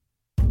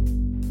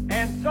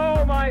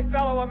my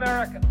fellow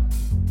Americans,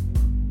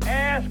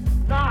 ask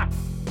not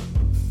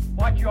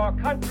what your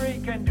country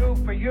can do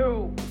for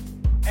you.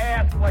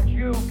 Ask what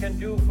you can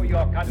do for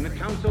your country. In the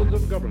councils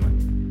of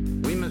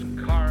government, we must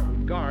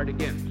guard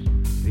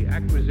against the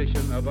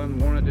acquisition of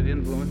unwarranted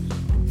influence,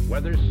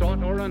 whether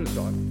sought or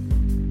unsought,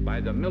 by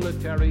the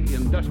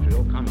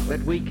military-industrial complex.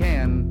 That we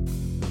can,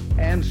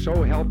 and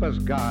so help us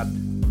God,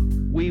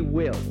 we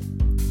will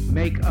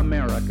make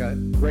America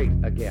great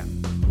again.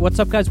 What's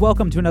up, guys?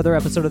 Welcome to another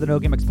episode of the No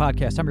Gimmicks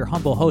Podcast. I'm your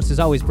humble host, as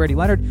always, Brady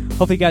Leonard.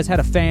 Hopefully you guys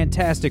had a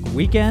fantastic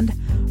weekend.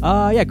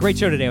 Great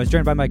show today. I was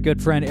joined by my good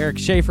friend, Eric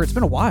Shaffer. It's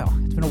been a while.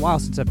 It's been a while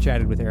since I've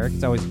chatted with Eric.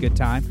 It's always a good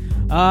time.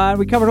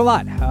 We covered a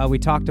lot. We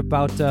talked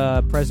about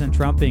President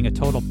Trump being a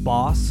total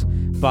boss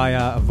by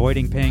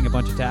avoiding paying a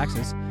bunch of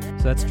taxes.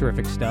 So that's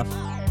terrific stuff.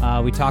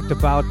 We talked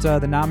about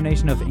the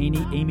nomination of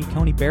Amy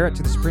Coney Barrett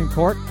to the Supreme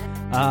Court.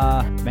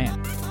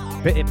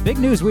 Big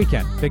news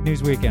weekend. Big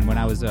news weekend when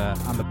I was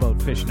on the boat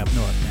fishing up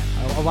north,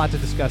 man. A lot to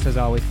discuss, as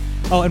always.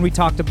 Oh, and we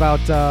talked about,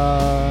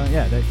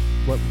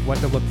 what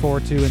to look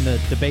forward to in the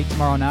debate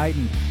tomorrow night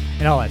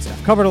and all that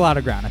stuff. Covered a lot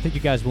of ground. I think you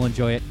guys will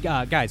enjoy it.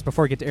 Guys,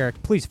 before we get to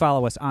Eric, please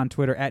follow us on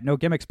Twitter at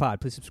NoGimmicksPod.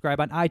 Please subscribe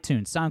on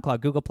iTunes,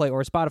 SoundCloud, Google Play,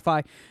 or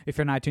Spotify. If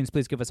you're on iTunes,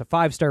 please give us a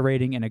 5-star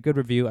rating and a good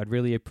review. I'd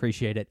really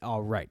appreciate it.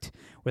 All right.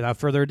 Without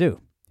further ado,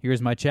 here's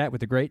my chat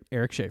with the great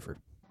Eric Shaffer.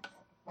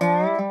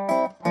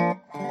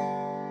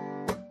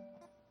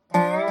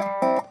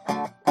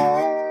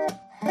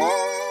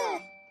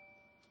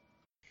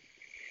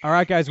 All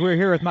right, guys, we're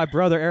here with my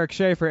brother, Eric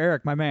Shaffer.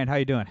 Eric, my man, how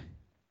you doing?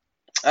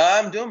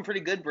 I'm doing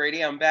pretty good,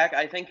 Brady. I'm back,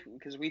 I think,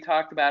 because we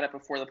talked about it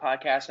before the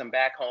podcast. I'm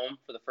back home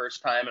for the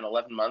first time in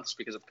 11 months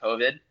because of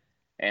COVID.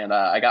 And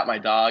I got my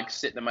dog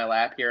sitting in my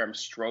lap here. I'm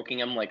stroking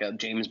him like a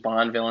James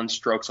Bond villain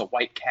strokes a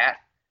white cat.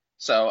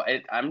 So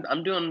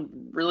I'm doing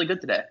really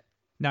good today.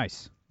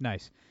 Nice.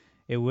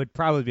 It would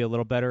probably be a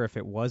little better if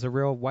it was a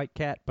real white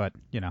cat, but,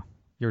 you know,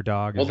 your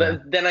dog is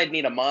then I'd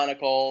need a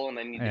monocle, and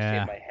I need to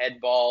shave my head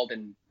bald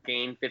and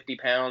gain 50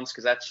 pounds,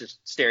 because that's just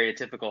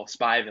stereotypical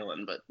spy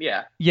villain, but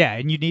yeah. Yeah,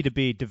 and you need to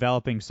be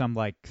developing some,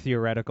 like,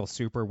 theoretical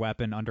super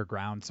weapon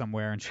underground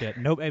somewhere and shit.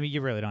 Nope, I mean,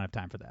 you really don't have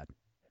time for that.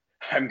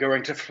 I'm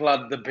going to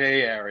flood the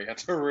Bay Area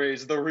to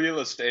raise the real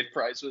estate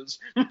prices.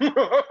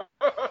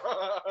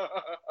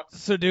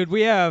 So, dude,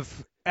 we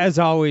have, as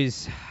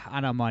always,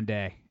 on a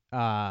Monday,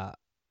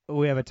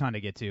 we have a ton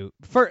to get to.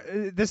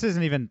 This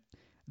isn't even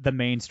the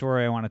main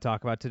story I want to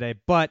talk about today,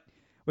 but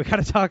we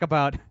got to talk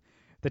about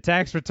the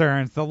tax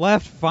returns. The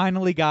left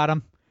finally got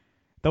them.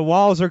 The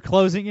walls are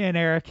closing in,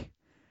 Eric.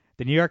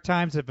 The New York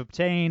Times have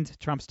obtained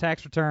Trump's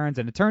tax returns,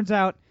 and it turns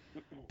out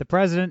the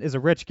president is a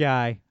rich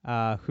guy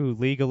who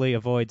legally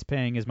avoids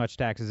paying as much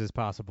taxes as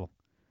possible.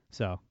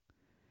 So,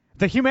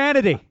 the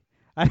humanity.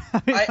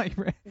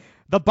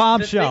 The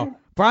bombshell.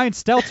 Brian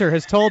Stelter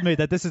has told me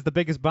that this is the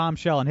biggest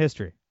bombshell in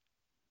history.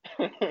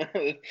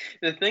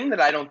 The thing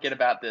that I don't get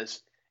about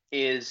this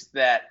is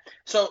that,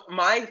 so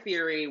my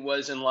theory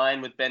was in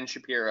line with Ben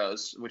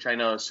Shapiro's, which I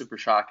know is super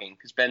shocking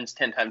because Ben's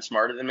 10 times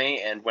smarter than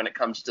me, and when it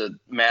comes to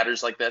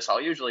matters like this,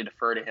 I'll usually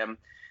defer to him.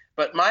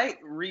 But my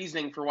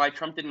reasoning for why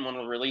Trump didn't want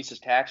to release his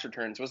tax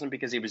returns wasn't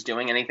because he was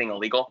doing anything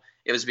illegal.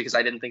 It was because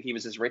I didn't think he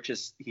was as rich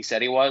as he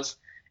said he was.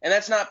 And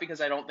that's not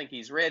because I don't think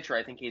he's rich or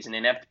I think he's an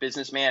inept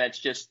businessman. It's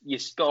just you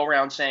go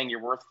around saying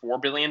you're worth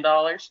 $4 billion,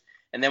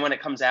 and then when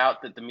it comes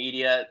out that the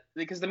media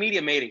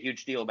made a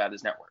huge deal about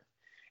his net worth.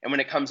 And when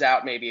it comes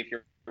out, maybe if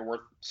you're worth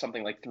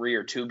something like $3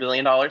 or $2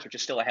 billion, which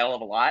is still a hell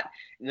of a lot,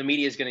 and the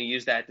media is going to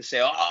use that to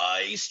say,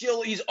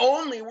 he's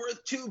only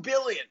worth $2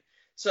 billion.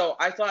 So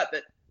I thought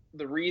that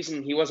the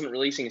reason he wasn't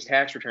releasing his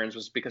tax returns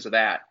was because of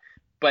that.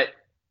 But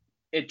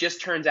it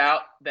just turns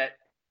out that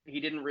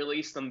he didn't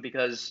release them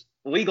because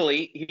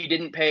legally he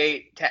didn't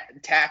pay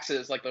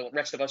taxes like the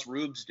rest of us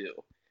rubes do.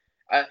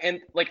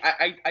 And like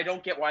I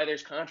don't get why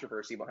there's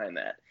controversy behind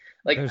that.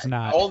 Like there's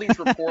not. All these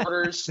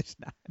reporters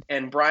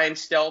and Brian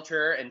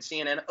Stelter and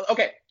CNN.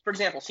 Okay, for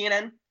example,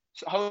 CNN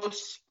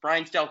hosts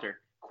Brian Stelter,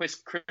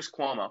 Chris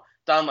Cuomo,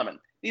 Don Lemon.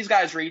 These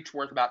guys are each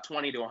worth about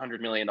 $20 to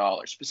 $100 million,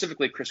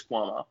 specifically Chris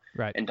Cuomo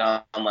and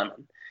Don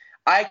Lemon.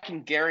 I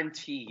can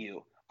guarantee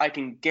you,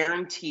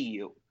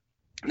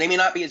 they may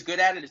not be as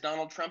good at it as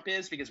Donald Trump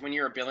is, because when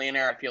you're a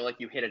billionaire, I feel like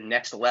you hit a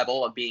next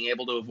level of being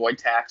able to avoid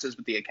taxes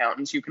with the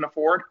accountants you can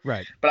afford.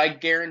 Right. But I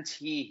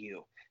guarantee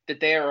you that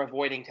they are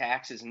avoiding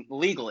taxes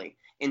legally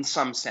in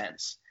some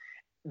sense.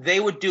 They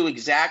would do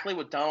exactly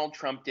what Donald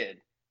Trump did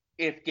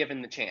if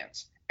given the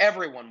chance.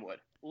 Everyone would.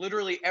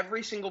 Literally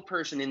every single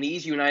person in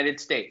these United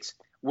States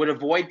would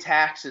avoid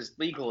taxes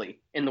legally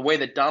in the way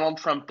that Donald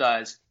Trump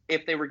does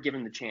if they were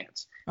given the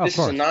chance. This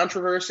is a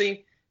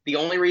controversy. The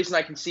only reason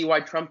I can see why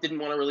Trump didn't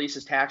want to release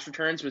his tax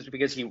returns was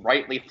because he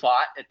rightly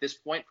thought, at this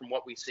point from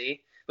what we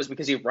see, was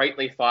because he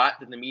rightly thought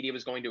that the media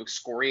was going to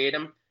excoriate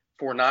him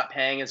for not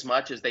paying as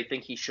much as they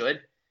think he should,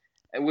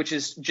 which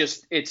is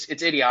just, it's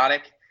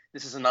idiotic.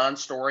 This is a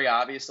non-story.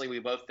 Obviously, we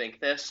both think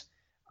this.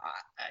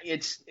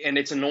 It's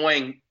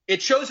annoying.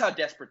 It shows how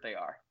desperate they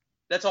are.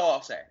 That's all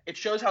I'll say. It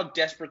shows how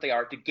desperate they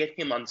are to get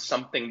him on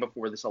something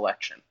before this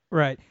election.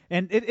 Right.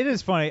 And it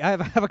is funny. I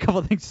have a couple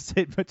of things to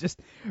say, but just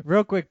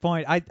real quick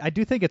point. I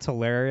do think it's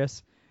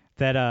hilarious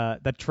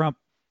that Trump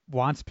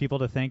wants people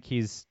to think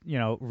he's,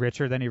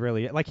 richer than he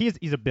really is. Like,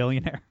 he's a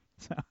billionaire.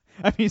 So,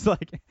 I mean, he's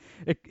like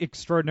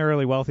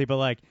extraordinarily wealthy, but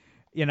like,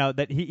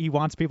 that he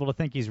wants people to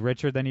think he's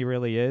richer than he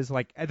really is.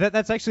 Like,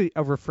 that's actually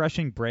a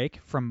refreshing break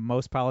from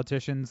most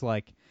politicians.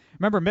 Like,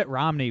 remember Mitt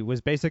Romney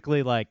was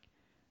basically like,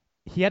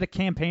 he had a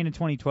campaign in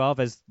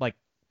 2012 as like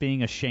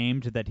being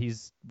ashamed that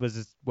was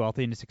as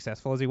wealthy and as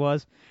successful as he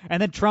was.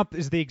 And then Trump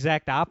is the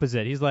exact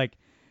opposite. He's like,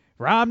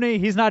 Romney,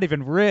 he's not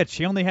even rich.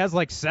 He only has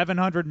like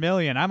 700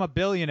 million. I'm a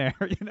billionaire.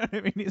 You know what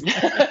I mean?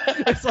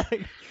 It's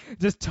like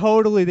just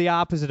totally the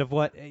opposite of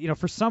what,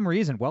 for some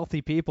reason,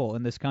 wealthy people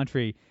in this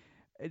country,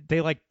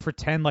 they like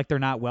pretend like they're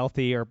not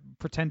wealthy or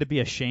pretend to be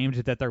ashamed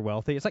that they're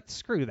wealthy. It's like,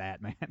 screw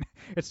that, man.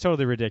 It's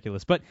totally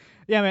ridiculous. But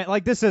yeah, man,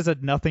 like this is a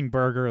nothing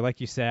burger,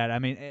 like you said. I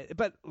mean,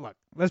 but look,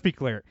 let's be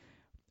clear.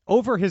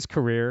 Over his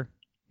career,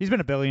 he's been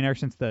a billionaire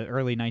since the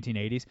early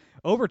 1980s.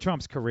 Over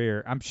Trump's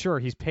career, I'm sure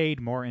he's paid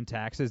more in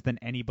taxes than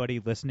anybody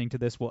listening to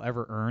this will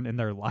ever earn in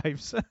their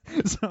lives.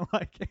 So,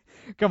 like,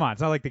 come on.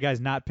 It's not like the guy's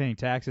not paying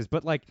taxes.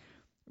 But, like,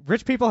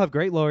 rich people have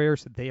great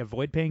lawyers. They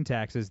avoid paying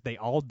taxes. They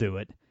all do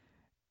it.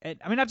 And,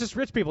 I mean, not just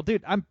rich people.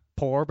 Dude, I'm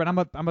poor, but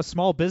I'm a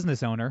small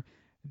business owner.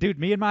 Dude,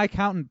 me and my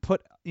accountant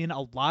put in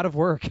a lot of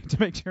work to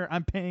make sure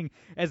I'm paying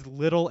as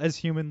little as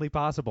humanly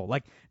possible.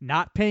 Like,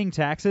 not paying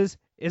taxes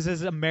is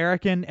as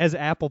American as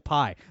apple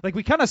pie. Like,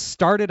 we kind of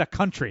started a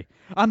country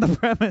on the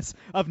premise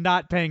of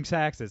not paying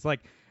taxes. Like,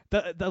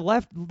 the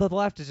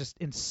left is just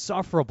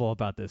insufferable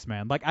about this,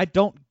 man. Like, I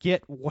don't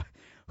get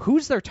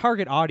who's their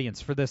target audience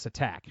for this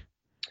attack,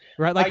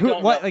 right?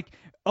 Like,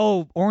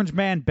 Orange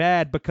Man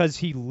bad because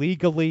he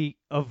legally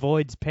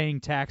avoids paying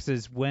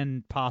taxes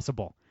when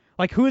possible.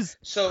 Like, who's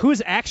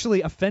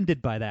actually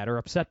offended by that or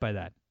upset by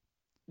that?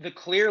 The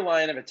clear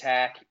line of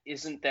attack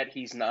isn't that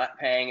he's not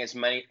paying as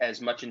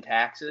much in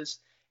taxes.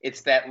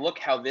 It's that look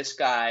how this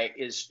guy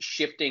is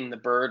shifting the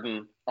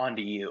burden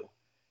onto you.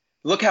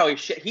 Look how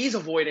he's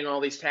avoiding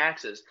all these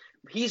taxes.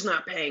 He's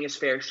not paying his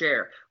fair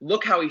share.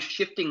 Look how he's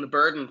shifting the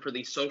burden for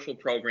these social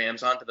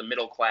programs onto the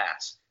middle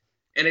class.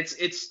 And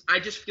I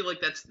just feel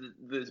like that's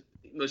the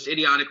most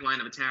idiotic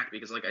line of attack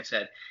because, like I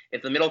said,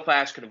 if the middle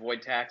class could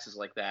avoid taxes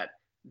like that,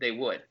 they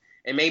would.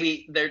 And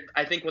maybe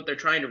I think what they're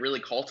trying to really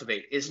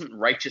cultivate isn't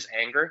righteous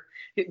anger,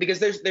 because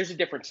there's a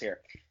difference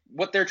here.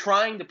 What they're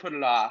trying to put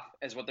it off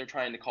as what they're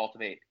trying to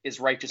cultivate is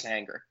righteous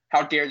anger.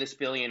 How dare this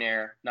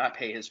billionaire not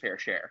pay his fair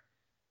share?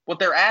 What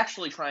they're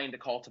actually trying to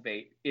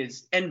cultivate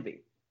is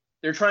envy.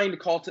 They're trying to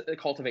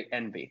cultivate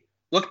envy.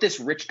 Look at this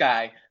rich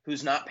guy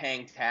who's not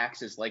paying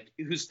taxes, like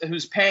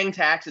who's paying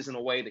taxes in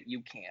a way that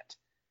you can't.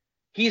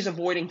 He's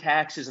avoiding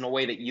taxes in a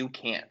way that you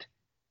can't.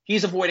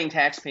 He's avoiding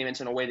tax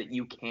payments in a way that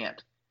you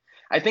can't.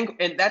 I think,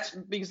 and that's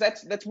because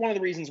that's one of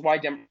the reasons why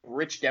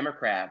rich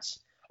Democrats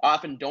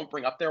often don't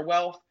bring up their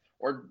wealth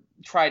or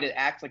try to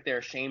act like they're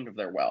ashamed of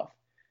their wealth,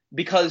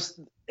 because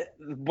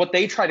what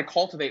they try to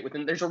cultivate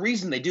within, there's a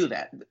reason they do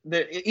that.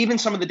 Even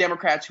some of the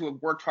Democrats who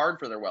have worked hard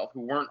for their wealth,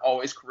 who weren't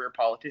always career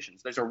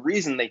politicians, there's a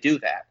reason they do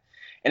that.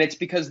 And it's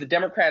because the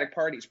Democratic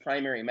Party's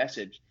primary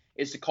message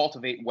is to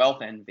cultivate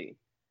wealth envy.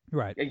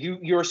 Right.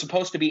 You're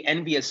supposed to be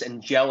envious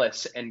and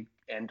jealous and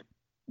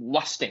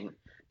lusting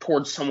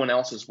towards someone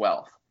else's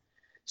wealth.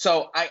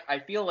 So I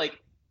feel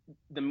like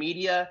the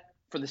media,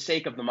 for the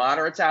sake of the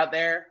moderates out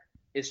there,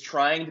 is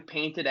trying to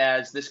paint it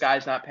as this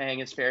guy's not paying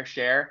his fair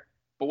share.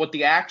 But what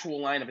the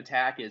actual line of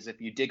attack is, if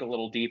you dig a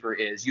little deeper,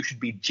 is you should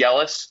be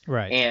jealous.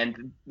 Right.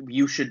 And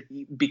you should,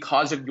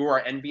 because of you are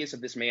envious of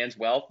this man's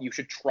wealth, you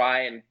should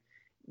try and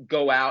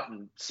go out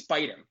and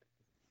spite him.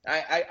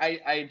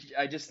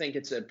 I just think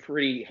it's a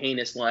pretty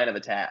heinous line of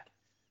attack.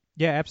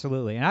 Yeah,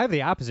 absolutely. And I have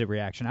the opposite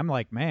reaction. I'm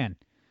like, man,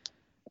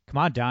 come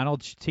on,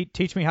 Donald,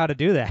 teach me how to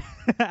do that.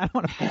 I don't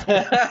want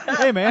to.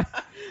 Hey, man,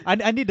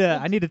 I need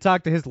to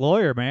talk to his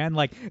lawyer, man.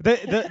 Like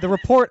the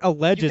report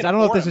alleges. I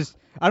don't know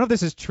if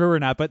this is true or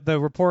not, but the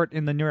report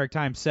in the New York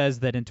Times says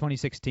that in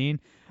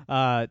 2016,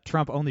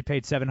 Trump only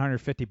paid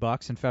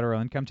 $750 in federal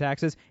income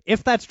taxes.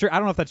 If that's true, I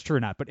don't know if that's true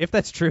or not, but if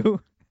that's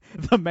true,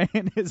 the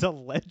man is a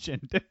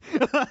legend.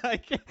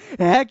 Like,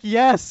 heck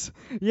yes,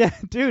 yeah,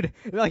 dude.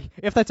 Like,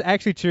 if that's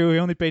actually true, he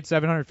only paid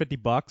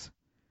 $750.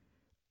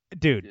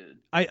 Dude.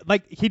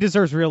 He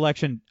deserves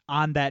re-election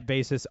on that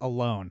basis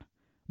alone.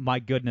 My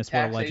goodness, what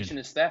a legend. Taxation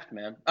is theft,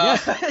 man.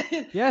 Yes.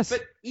 Yes.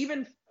 But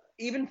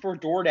even for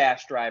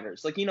DoorDash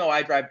drivers, like,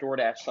 I drive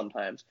DoorDash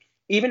sometimes.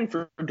 Even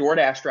for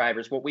DoorDash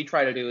drivers, what we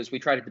try to do is we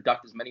try to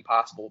deduct as many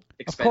possible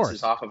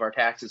expenses off of our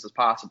taxes as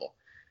possible.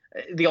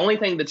 The only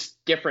thing that's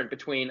different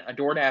between a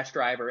DoorDash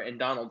driver and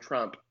Donald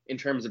Trump in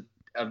terms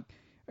of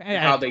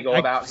how they go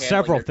about handling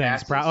several their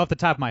things. taxes. Off the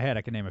top of my head,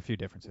 I can name a few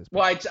differences.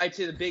 Well, I'd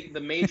say the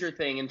major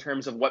thing in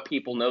terms of what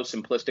people know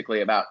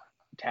simplistically about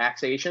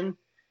taxation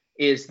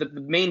is the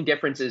main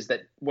difference is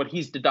that what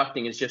he's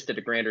deducting is just at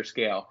a grander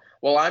scale.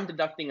 While I'm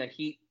deducting a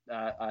heat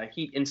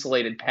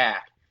insulated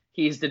pack,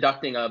 he's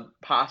deducting a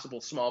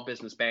possible small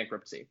business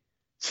bankruptcy.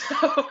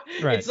 So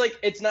Right.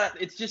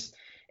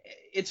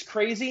 it's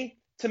crazy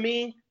to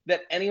me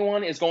that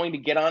anyone is going to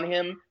get on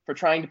him for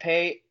trying to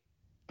pay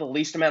the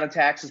least amount of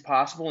taxes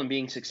possible and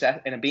being a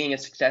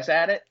success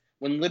at it,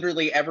 when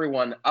literally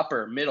everyone,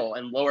 upper, middle,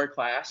 and lower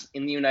class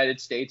in the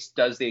United States,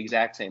 does the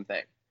exact same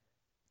thing.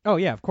 Oh,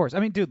 yeah, of course. I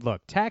mean, dude,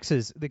 look,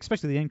 taxes,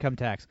 especially the income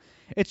tax,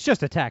 it's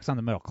just a tax on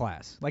the middle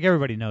class. Like,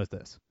 everybody knows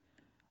this.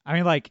 I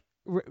mean, like,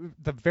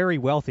 the very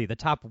wealthy, the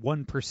top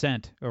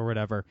 1% or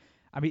whatever.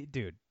 I mean,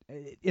 dude,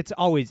 it's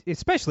always,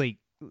 especially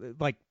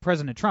like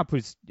President Trump,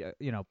 who's,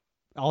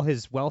 all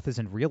his wealth is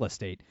in real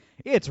estate.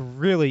 It's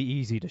really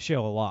easy to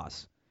show a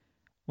loss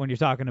when you're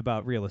talking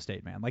about real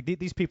estate, man. Like,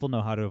 these people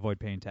know how to avoid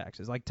paying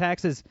taxes. Like,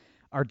 taxes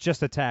are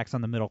just a tax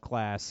on the middle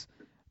class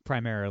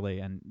primarily.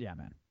 And, yeah,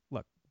 man,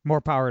 look,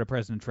 more power to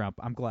President Trump.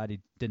 I'm glad he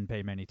didn't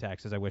pay many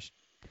taxes. I wish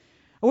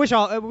we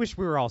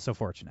were all so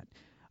fortunate.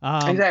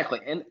 Exactly.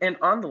 And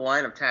on the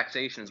line of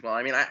taxation as well,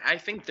 I mean, I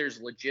think there's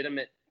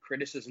legitimate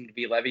criticism to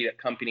be levied at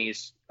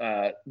companies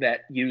that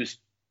use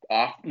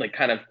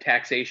kind of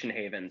taxation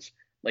havens,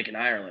 like in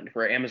Ireland,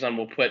 where Amazon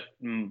will put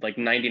like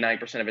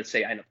 99% of its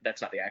I know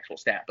that's not the actual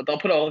stat, but they'll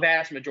put a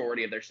vast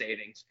majority of their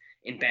savings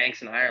in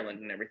banks in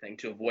Ireland and everything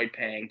to avoid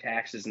paying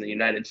taxes in the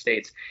United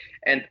States.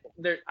 And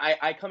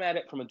I come at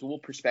it from a dual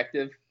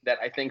perspective, that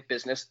I think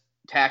business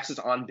taxes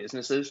on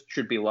businesses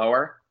should be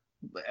lower.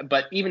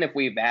 But even if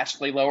we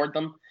vastly lowered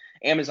them,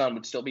 Amazon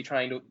would still be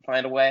trying to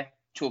find a way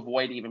to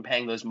avoid even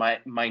paying those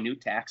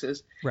minute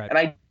taxes. Right. And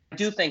I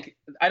don't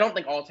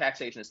think all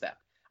taxation is theft.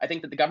 I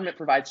think that the government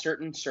provides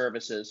certain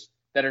services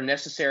that are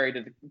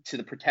necessary to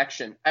the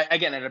protection,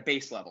 again, at a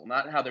base level,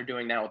 not how they're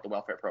doing now with the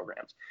welfare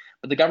programs.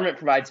 But the government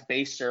provides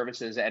base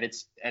services at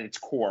its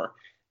core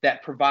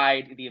that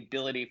provide the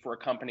ability for a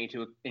company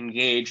to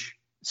engage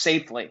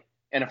safely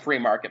in a free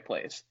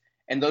marketplace.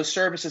 And those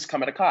services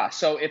come at a cost.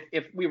 So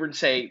if we were to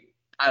say,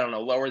 I don't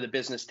know, lower the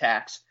business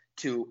tax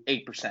to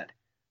 8%,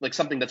 like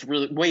something that's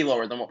really way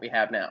lower than what we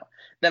have now,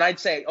 then I'd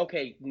say,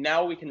 okay,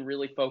 now we can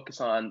really focus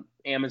on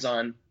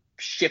Amazon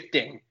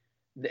shifting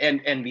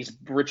and these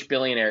rich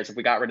billionaires, if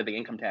we got rid of the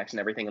income tax and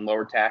everything and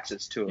lowered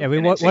taxes to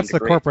what's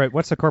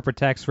the corporate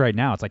tax right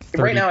now? It's like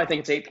 30. Right now I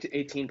think it's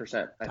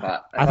 18%. I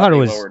thought it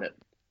was lowered it.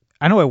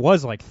 I know it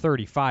was like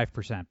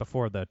 35%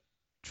 before the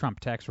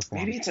Trump tax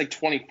reform. Maybe it's like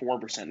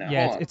 24% now.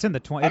 Yeah, it's in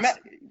the 20.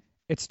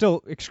 It's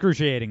still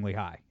excruciatingly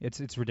high.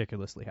 It's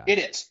ridiculously high. It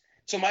is.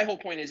 So my whole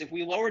point is, if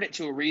we lowered it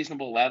to a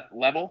reasonable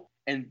level,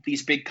 and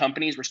these big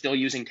companies were still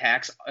using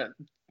tax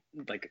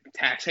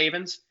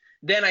havens,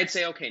 then I'd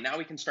say, okay, now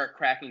we can start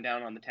cracking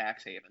down on the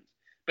tax havens.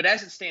 But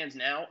as it stands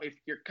now, if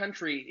your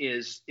country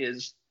is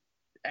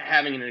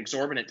having an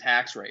exorbitant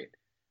tax rate,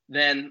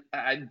 then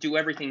do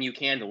everything you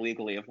can to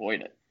legally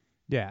avoid it.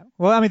 Yeah.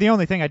 Well, I mean, the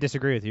only thing I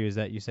disagree with you is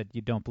that you said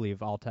you don't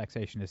believe all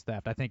taxation is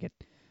theft. I think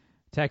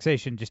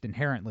taxation just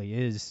inherently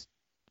is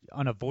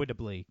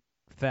unavoidably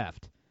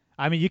theft.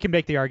 I mean, you can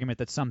make the argument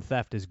that some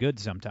theft is good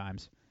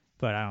sometimes,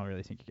 but I don't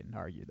really think you can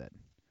argue that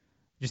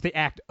just the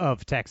act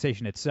of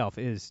taxation itself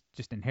is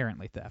just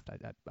inherently theft,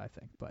 I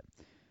think. But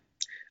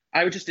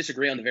I would just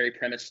disagree on the very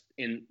premise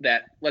in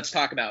that, let's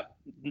talk about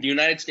the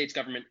United States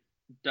government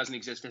doesn't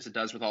exist as it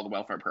does with all the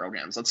welfare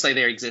programs. Let's say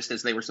they exist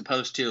as they were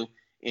supposed to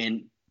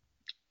in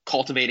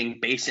cultivating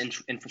base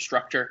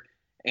infrastructure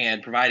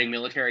and providing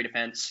military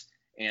defense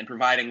and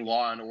providing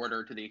law and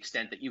order to the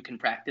extent that you can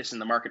practice in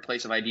the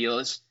marketplace of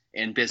ideas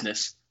and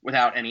business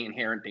without any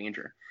inherent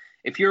danger.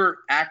 If you're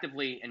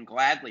actively and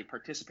gladly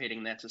participating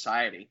in that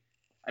society,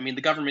 I mean,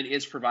 the government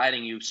is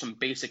providing you some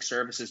basic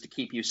services to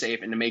keep you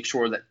safe and to make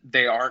sure that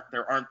there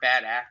aren't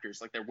bad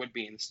actors like there would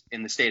be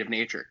in the state of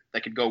nature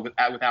that could go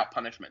without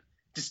punishment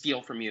to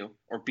steal from you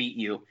or beat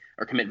you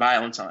or commit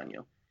violence on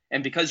you.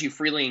 And because you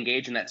freely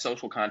engage in that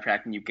social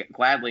contract and you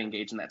gladly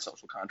engage in that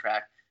social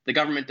contract, the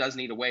government does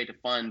need a way to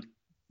fund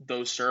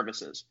those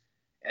services.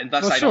 And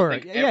thus, I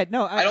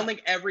don't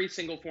think every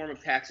single form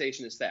of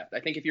taxation is theft. I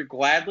think if you're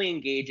gladly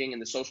engaging in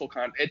the social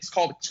it's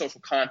called a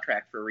social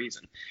contract for a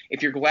reason.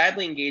 If you're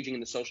gladly engaging in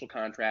the social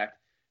contract,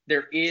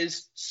 there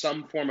is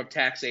some form of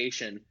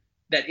taxation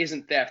that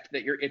isn't theft.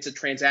 It's a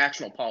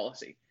transactional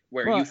policy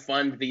where you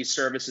fund these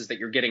services that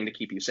you're getting to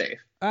keep you safe.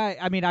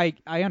 I mean, I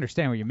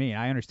understand what you mean.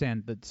 I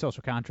understand the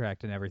social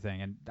contract and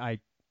everything, and I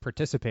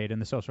participate in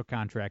the social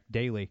contract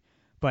daily.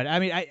 But I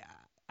mean,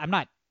 I'm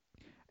not.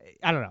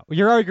 I don't know.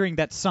 You're arguing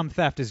that some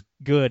theft is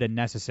good and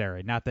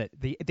necessary, not that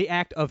the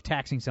act of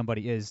taxing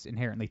somebody is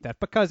inherently theft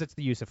because it's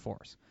the use of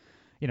force.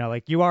 You know,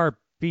 like you are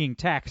being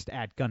taxed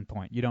at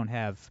gunpoint. You don't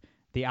have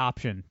the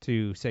option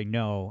to say,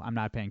 no, I'm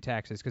not paying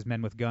taxes, because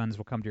men with guns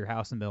will come to your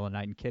house in the middle of the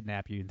night and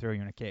kidnap you and throw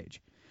you in a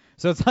cage.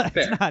 So it's not,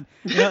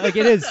 like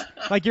it is,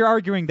 like you're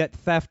arguing that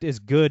theft is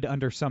good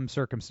under some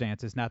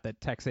circumstances, not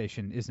that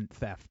taxation isn't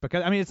theft.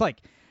 Because, I mean, it's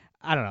like,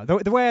 I don't know.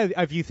 The way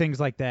I view things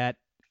like that,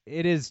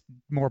 it is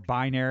more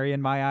binary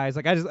in my eyes.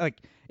 Like I just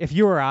if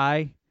you or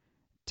I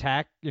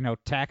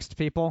taxed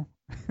people,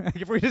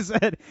 if we just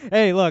said,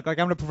 hey, look, like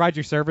I'm going to provide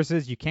you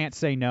services, you can't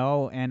say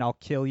no, and I'll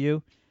kill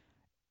you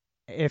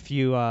if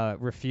you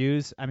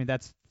refuse. I mean,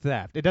 that's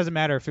theft. It doesn't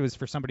matter if it was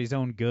for somebody's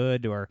own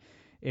good or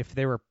if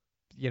they were,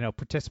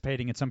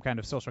 participating in some kind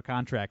of social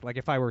contract. Like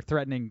if I were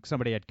threatening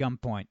somebody at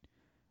gunpoint,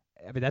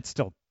 I mean, that's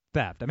still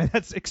theft. I mean,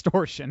 that's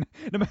extortion.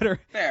 No matter,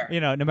 Fair.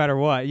 No matter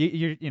what,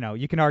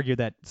 you can argue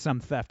that some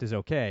theft is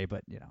okay,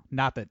 but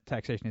not that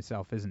taxation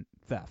itself isn't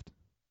theft.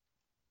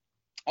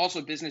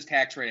 Also, business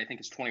tax rate I think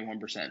is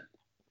 21%.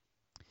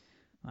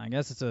 I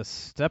guess it's a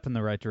step in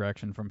the right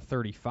direction from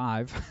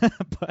 35.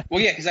 But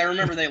Well, yeah, because I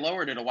remember they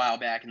lowered it a while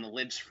back, and the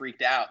libs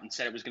freaked out and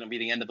said it was going to be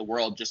the end of the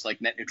world, just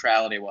like net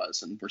neutrality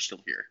was, and we're still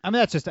here. I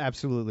mean, that's just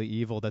absolutely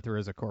evil that there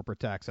is a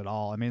corporate tax at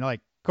all. I mean, like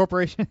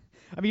corporation.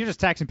 I mean, you're just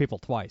taxing people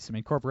twice. I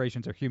mean,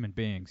 corporations are human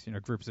beings,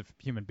 groups of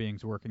human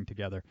beings working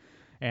together,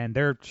 and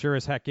they're sure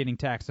as heck getting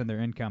taxed on their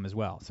income as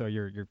well. So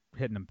you're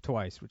hitting them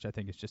twice, which I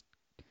think is just.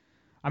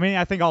 I mean,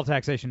 I think all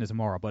taxation is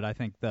immoral, but I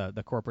think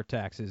the corporate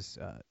tax is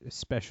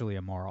especially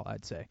immoral,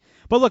 I'd say.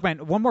 But look,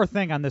 man, one more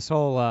thing on this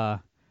whole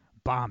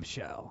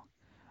bombshell.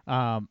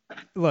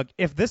 Look,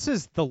 if this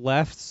is the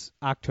left's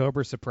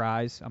October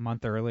surprise a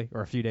month early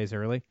or a few days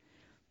early,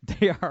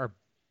 they are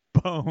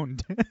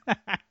boned.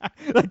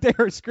 Like they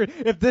are screwed.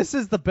 If this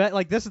is the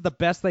this is the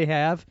best they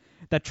have,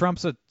 that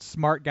Trump's a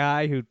smart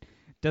guy who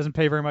doesn't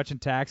pay very much in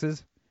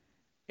taxes.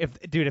 If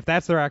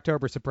that's their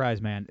October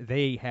surprise, man,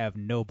 they have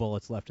no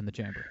bullets left in the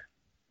chamber.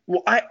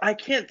 Well, I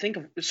can't think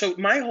of – so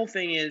my whole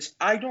thing is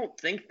I don't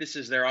think this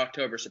is their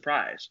October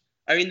surprise.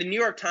 I mean, the New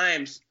York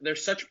Times, they're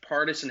such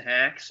partisan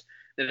hacks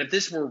that if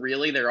this were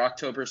really their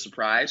October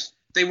surprise,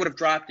 they would have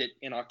dropped it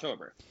in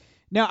October.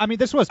 No, I mean,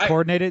 this was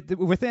coordinated.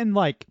 Within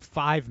like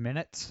 5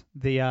 minutes,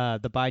 the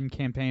Biden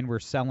campaign were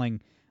selling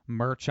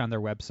merch on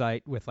their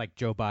website with like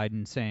Joe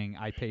Biden saying,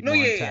 I paid more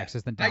in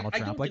taxes than Donald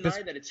Trump. I don't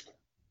deny that it's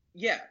 –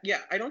 yeah,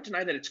 I don't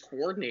deny that it's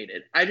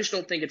coordinated. I just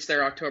don't think it's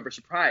their October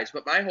surprise.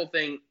 But my whole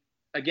thing –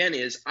 again,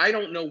 is I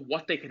don't know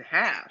what they could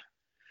have.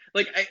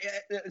 Like,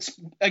 it's,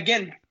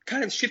 again,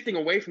 kind of shifting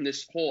away from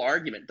this whole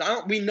argument.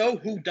 We know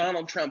who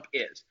Donald Trump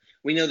is.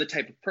 We know the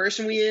type of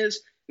person he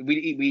is.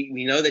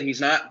 We know that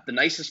he's not the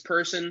nicest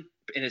person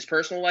in his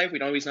personal life. We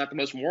know he's not the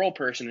most moral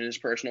person in his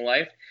personal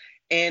life.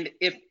 And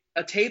if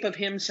a tape of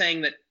him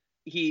saying that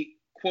he,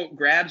 quote,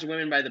 grabs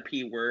women by the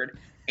P word,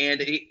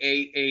 and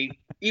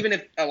even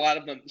if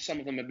some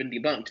of them have been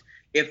debunked,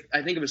 if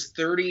I think it was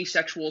 30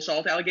 sexual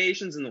assault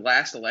allegations in the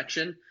last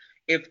election,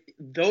 if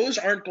those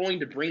aren't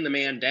going to bring the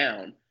man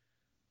down,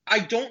 I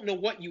don't know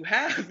what you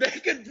have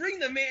that could bring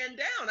the man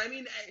down. I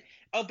mean,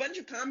 a bunch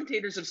of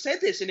commentators have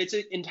said this, and it's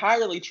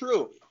entirely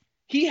true.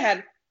 He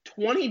had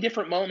 20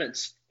 different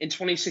moments in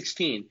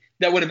 2016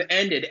 that would have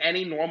ended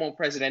any normal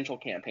presidential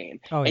campaign.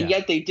 And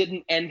yet they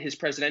didn't end his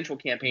presidential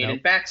campaign. Nope. In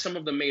fact, some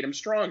of them made him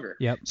stronger.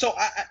 Yep. So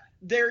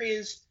there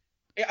is,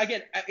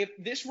 again, if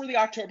this were the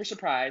October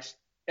surprise,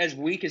 as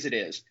weak as it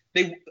is,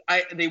 they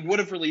would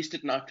have released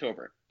it in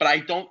October. But I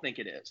don't think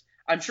it is.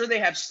 I'm sure they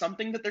have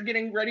something that they're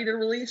getting ready to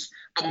release.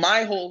 But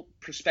my whole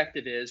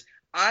perspective is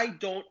I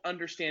don't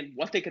understand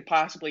what they could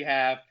possibly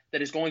have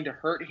that is going to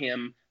hurt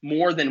him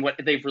more than what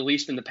they've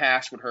released in the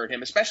past would hurt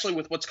him, especially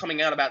with what's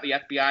coming out about the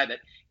FBI, that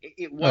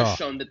it was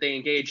shown that they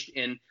engaged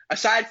in,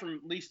 aside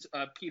from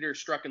Peter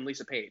Strzok and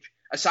Lisa Page,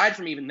 aside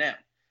from even them,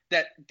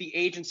 that the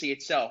agency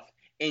itself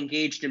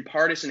engaged in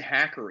partisan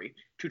hackery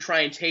to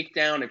try and take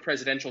down a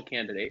presidential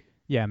candidate.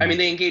 Yeah, man. I mean,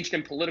 they engaged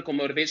in political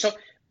motivation. So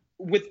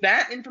with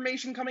that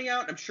information coming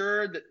out, I'm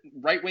sure that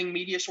right-wing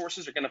media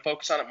sources are going to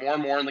focus on it more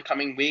and more in the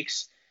coming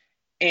weeks.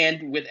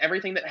 And with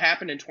everything that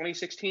happened in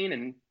 2016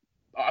 and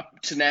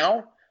up to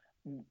now,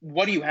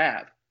 what do you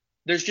have?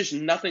 There's just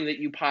nothing that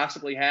you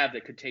possibly have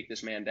that could take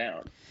this man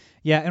down.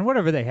 Yeah, and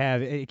whatever they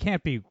have, it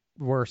can't be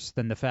worse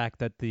than the fact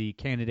that the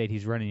candidate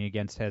he's running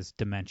against has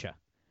dementia.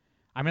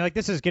 I mean, like,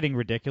 this is getting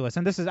ridiculous.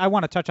 And I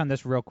want to touch on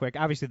this real quick.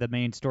 Obviously, the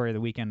main story of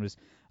the weekend was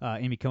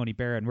Amy Coney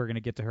Barrett, and we're going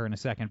to get to her in a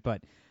second.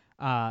 But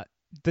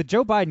the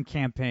Joe Biden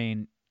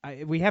campaign,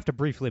 we have to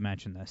briefly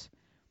mention this,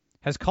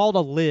 has called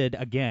a lid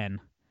again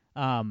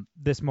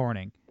this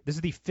morning. This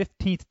is the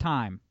 15th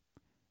time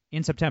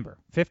in September.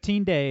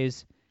 15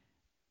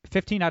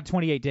 out of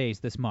 28 days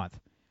this month.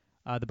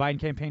 The Biden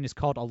campaign is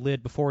called a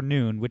lid before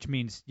noon, which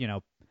means,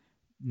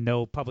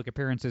 no public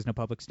appearances, no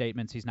public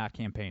statements. He's not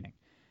campaigning.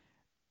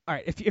 All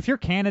right, if your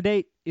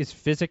candidate is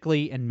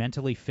physically and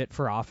mentally fit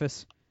for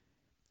office,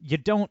 you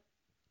don't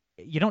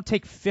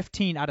take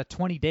 15 out of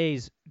 28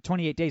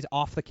 days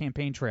off the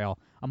campaign trail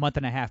a month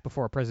and a half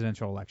before a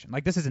presidential election.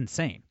 Like, this is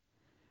insane.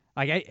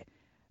 Like,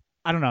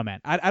 I don't know,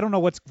 man. I don't know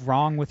what's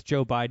wrong with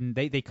Joe Biden.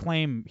 They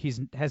claim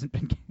hasn't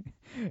been,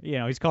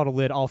 he's called a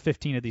lid all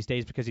 15 of these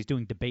days because he's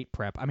doing debate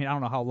prep. I mean, I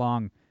don't know how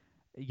long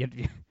you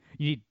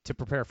need to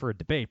prepare for a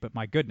debate, but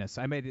my goodness,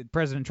 I mean,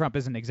 President Trump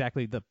isn't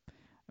exactly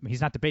he's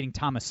not debating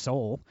Thomas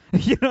Sowell.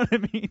 You know what I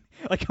mean?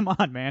 Like, come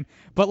on, man.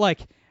 But, like,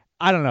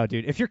 I don't know,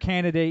 dude. If your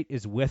candidate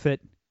is with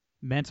it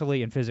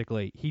mentally and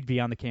physically, he'd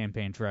be on the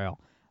campaign trail.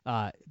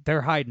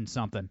 They're hiding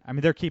something. I mean,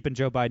 they're keeping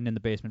Joe Biden in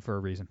the basement for a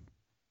reason.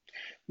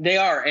 They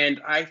are,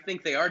 and I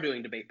think they are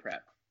doing debate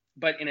prep,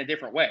 but in a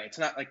different way. It's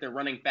not like they're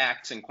running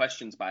facts and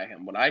questions by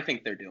him. What I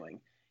think they're doing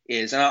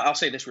is, and I'll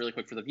say this really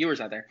quick for the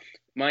viewers out there,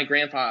 my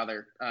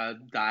grandfather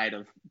died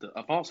of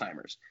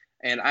Alzheimer's.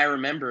 And I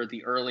remember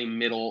the early,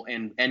 middle,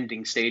 and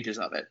ending stages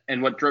of it.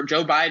 And what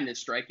Joe Biden is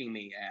striking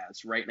me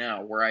as right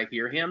now, where I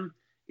hear him,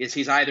 is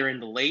he's either in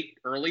the late,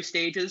 early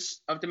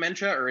stages of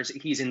dementia or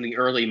he's in the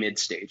early, mid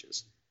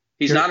stages.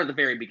 He's not at the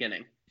very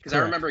beginning. Because I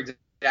remember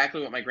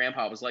exactly what my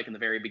grandpa was like in the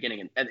very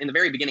beginning. And in the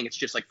very beginning, it's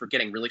just like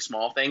forgetting really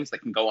small things that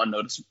can go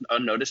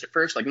unnoticed at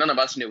first. Like none of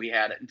us knew he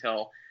had it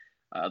until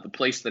the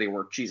place that he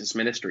worked, Jesus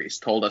Ministries,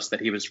 told us that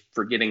he was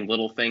forgetting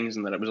little things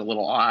and that it was a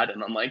little odd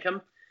and unlike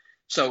him.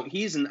 So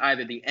he's in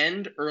either the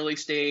end early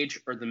stage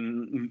or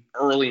the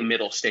early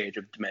middle stage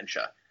of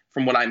dementia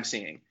from what I'm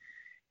seeing.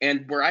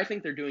 And where I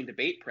think they're doing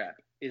debate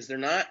prep is they're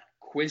not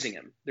quizzing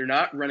him. They're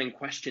not running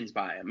questions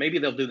by him. Maybe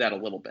they'll do that a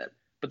little bit,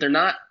 but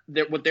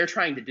what they're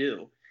trying to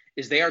do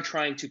is they are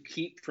trying to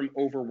keep from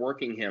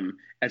overworking him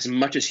as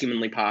much as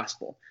humanly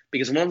possible.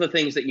 Because one of the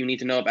things that you need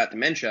to know about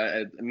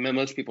dementia,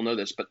 most people know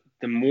this, but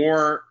the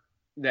more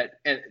that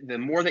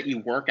you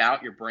work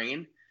out your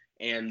brain,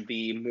 and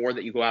the more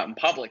that you go out in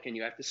public and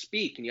you have to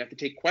speak and you have to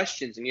take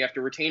questions and you have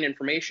to retain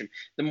information,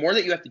 the more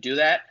that you have to do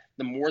that,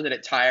 the more that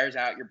it tires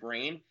out your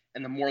brain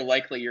and the more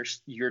likely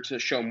you're to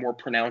show more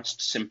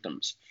pronounced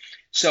symptoms.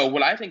 So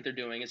what I think they're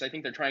doing is I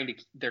think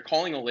they're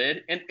calling a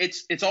lid, and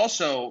it's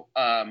also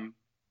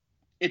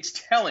it's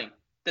telling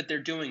that they're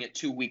doing it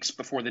 2 weeks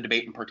before the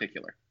debate in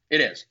particular.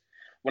 It is.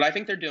 What I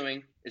think they're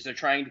doing is they're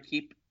trying to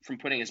keep from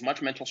putting as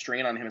much mental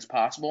strain on him as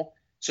possible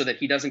so that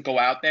he doesn't go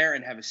out there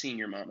and have a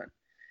senior moment.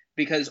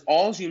 Because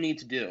all you need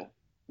to do,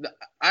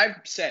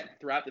 I've said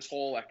throughout this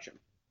whole election,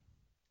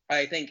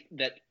 I think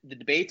that the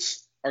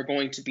debates are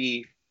going to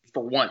be,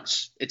 for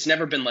once, it's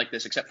never been like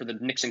this except for the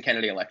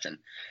Nixon-Kennedy election.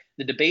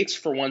 The debates,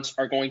 for once,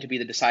 are going to be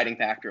the deciding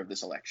factor of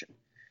this election.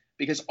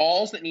 Because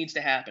all that needs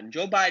to happen,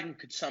 Joe Biden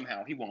could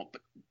somehow, he won't,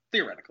 but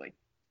theoretically,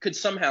 could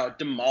somehow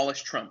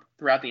demolish Trump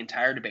throughout the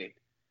entire debate.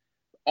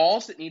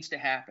 All that needs to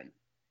happen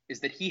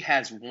is that he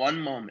has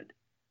one moment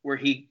where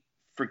he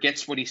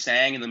forgets what he's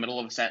saying in the middle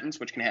of a sentence,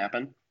 which can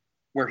happen,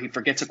 where he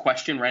forgets a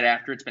question right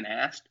after it's been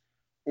asked,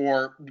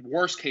 or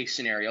worst case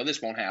scenario,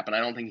 this won't happen. I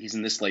don't think he's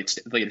in this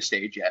latest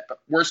stage yet, but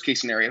worst case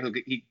scenario,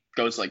 he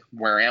goes like,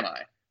 where am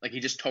I? Like he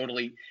just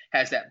totally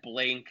has that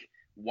blank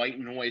white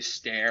noise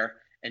stare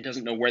and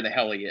doesn't know where the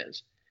hell he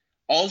is.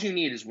 All you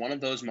need is one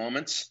of those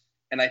moments.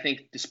 And I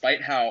think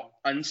despite how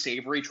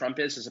unsavory Trump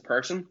is as a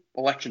person,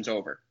 election's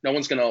over. No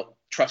one's going to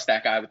trust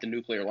that guy with the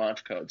nuclear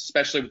launch codes,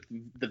 especially with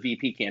the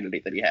VP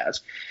candidate that he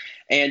has.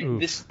 And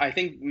this, I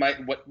think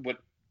what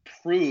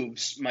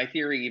proves my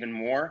theory even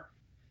more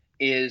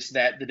is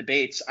that the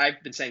debates,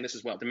 I've been saying this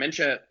as well,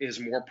 dementia is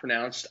more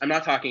pronounced. I'm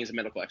not talking as a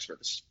medical expert.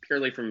 This is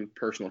purely from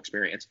personal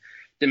experience.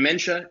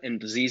 Dementia and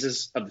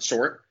diseases of the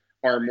sort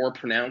are more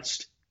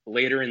pronounced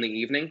later in the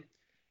evening.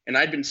 And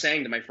I'd been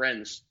saying to my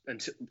friends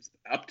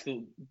up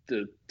to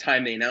the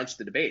time they announced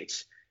the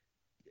debates,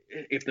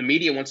 if the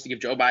media wants to give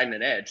Joe Biden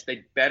an edge,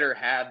 they'd better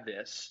have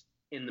this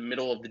in the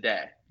middle of the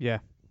day. Yeah.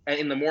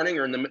 In the morning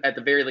or at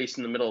the very least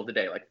in the middle of the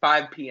day, like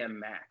 5 p.m.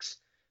 max.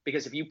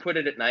 Because if you put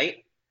it at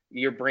night,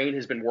 your brain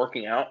has been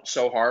working out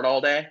so hard all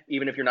day,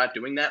 even if you're not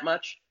doing that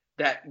much,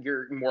 that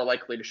you're more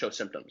likely to show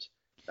symptoms.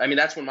 I mean,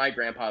 that's when my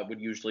grandpa would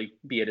usually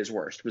be at his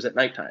worst, was at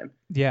nighttime.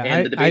 Yeah.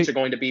 And the debates are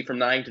going to be from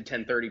 9 to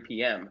 10:30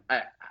 p.m.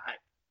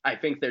 I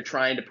think they're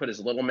trying to put as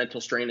little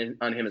mental strain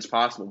on him as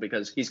possible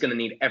because he's going to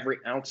need every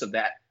ounce of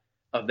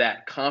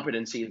that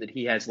competency that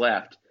he has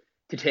left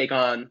to take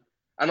on.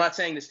 I'm not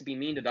saying this to be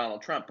mean to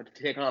Donald Trump, but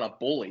to take on a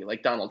bully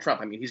like Donald Trump.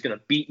 I mean, he's going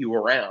to beat you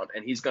around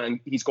and he's going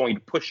to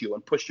push you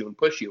and push you and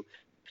push you.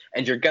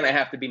 And you're going to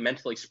have to be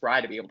mentally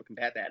spry to be able to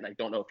combat that. And I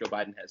don't know if Joe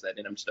Biden has that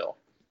in him still.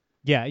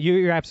 Yeah,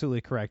 you're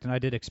absolutely correct. And I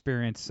did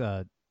experience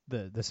the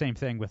same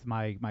thing with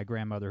my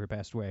grandmother who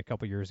passed away a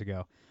couple years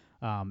ago.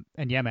 And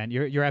yeah, man,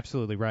 you're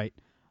absolutely right.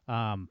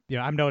 I'm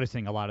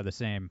noticing a lot of the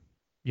same,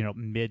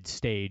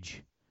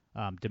 mid-stage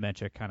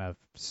dementia kind of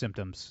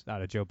symptoms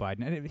out of Joe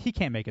Biden. And he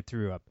can't make it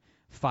through a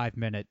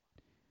 5-minute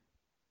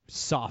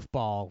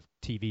softball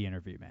TV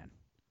interview, man.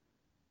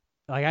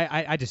 Like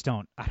I just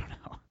don't. I don't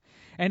know.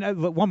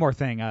 And one more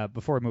thing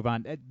before we move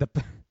on.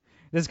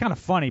 This is kind of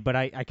funny, but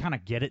I kind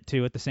of get it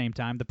too at the same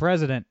time. The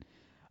president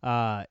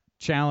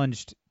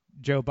challenged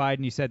Joe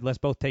Biden. He said, let's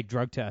both take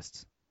drug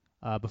tests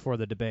before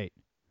the debate.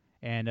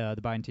 And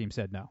the Biden team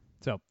said no.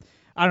 So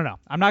I don't know.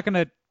 I'm not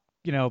going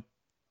to,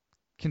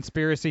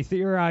 conspiracy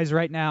theorize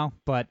right now,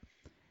 but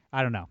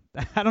I don't know.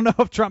 I don't know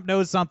if Trump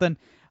knows something.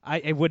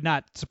 It would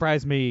not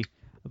surprise me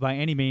by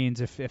any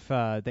means if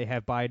they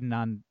have Biden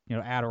on,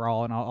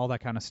 Adderall and all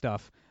that kind of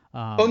stuff.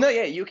 No,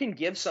 yeah, you can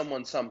give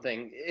someone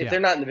something if they're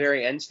not in the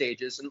very end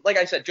stages. And like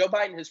I said, Joe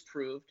Biden has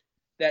proved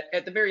that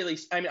at the very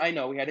least, I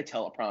know he had a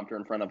teleprompter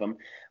in front of him,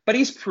 but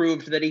he's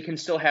proved that he can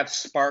still have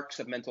sparks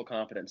of mental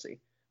competency.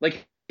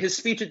 Like his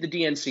speech at the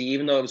DNC,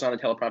 even though it was on a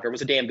teleprompter,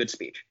 was a damn good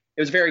speech.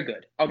 It was very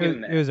good. I'll give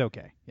him that. It was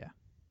okay, yeah.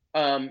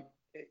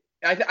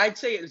 I'd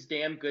say it was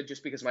damn good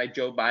just because my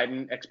Joe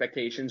Biden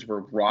expectations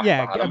were rock bottom.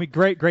 Yeah, I mean,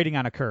 grading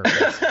on a curve.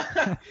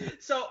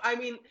 So, I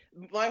mean,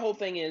 my whole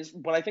thing is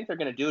what I think they're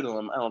going to do to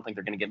him. I don't think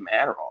they're going to give him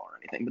Adderall or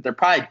anything, but they're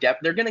probably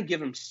they're going to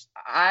give him.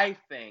 I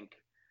think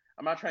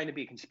I'm not trying to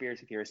be a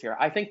conspiracy theorist here.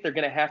 I think they're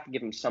going to have to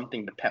give him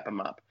something to pep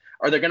him up.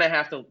 Or they're going to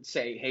have to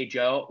say, hey,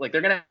 Joe, like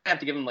they're going to have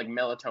to give him like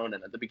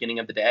melatonin at the beginning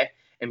of the day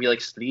and be like,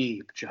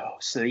 sleep, Joe,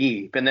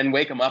 sleep. And then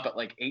wake him up at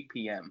like 8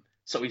 p.m.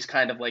 So he's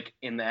kind of like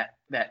in that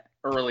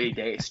early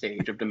day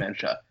stage of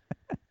dementia.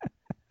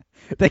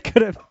 They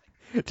could have.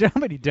 Do you know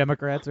how many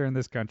Democrats are in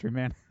this country,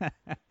 man?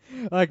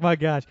 Like, my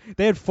gosh.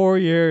 They had 4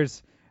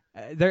 years.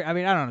 I don't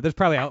know. There's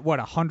probably,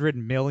 100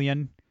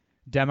 million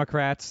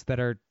Democrats that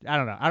are, I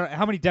don't know.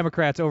 How many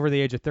Democrats over the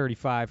age of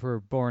 35 who were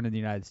born in the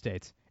United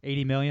States?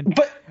 80 million?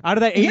 But out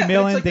of that 80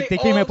 million, like they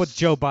came up with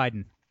Joe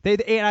Biden. They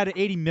 8 out of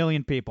 80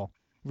 million people.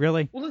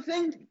 Really? Well, the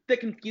thing that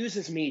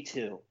confuses me,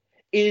 too,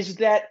 is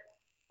that,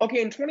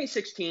 okay, in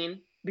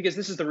 2016, because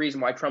this is the reason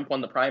why Trump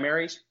won the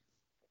primaries,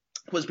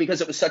 was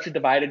because it was such a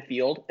divided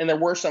field, and there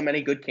were so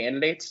many good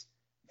candidates.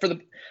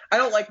 I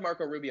don't like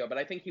Marco Rubio, but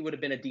I think he would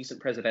have been a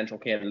decent presidential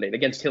candidate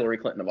against Hillary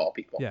Clinton of all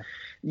people. Yeah.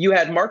 You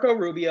had Marco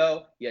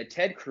Rubio, you had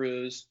Ted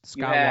Cruz,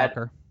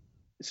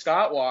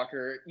 Scott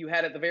Walker. You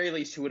had at the very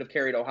least who would have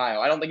carried Ohio.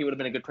 I don't think he would have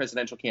been a good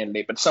presidential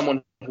candidate, but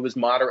someone who was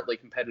moderately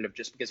competitive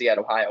just because he had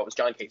Ohio. It was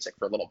John Kasich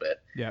for a little bit.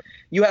 Yep.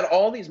 You had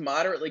all these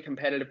moderately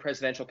competitive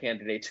presidential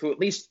candidates who at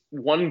least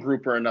one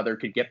group or another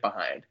could get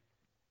behind.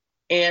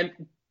 And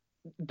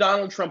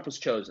Donald Trump was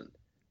chosen.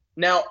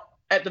 Now,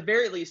 at the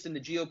very least in the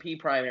GOP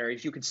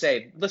primaries, you could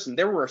say, listen,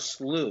 there were a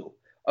slew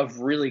of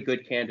really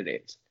good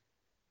candidates.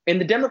 In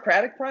the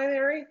Democratic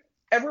primary,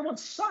 everyone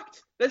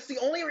sucked. That's the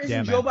only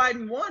reason Joe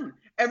Biden won.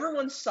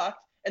 Everyone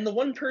sucked. And the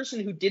one person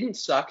who didn't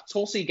suck,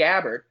 Tulsi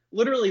Gabbard,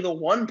 literally the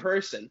one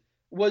person,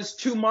 was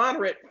too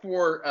moderate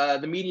for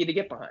the media to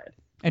get behind.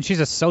 And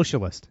she's a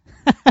socialist.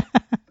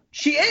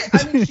 She is.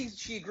 I mean,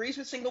 she agrees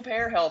with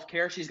single-payer health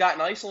care. She's got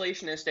an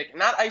isolationistic,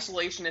 not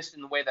isolationist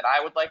in the way that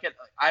I would like it.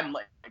 I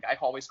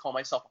always call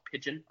myself a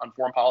pigeon on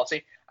foreign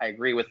policy. I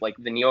agree with like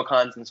the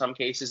neocons in some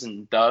cases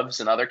and doves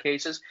in other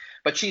cases,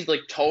 but she's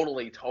like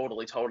totally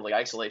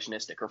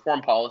isolationistic. Her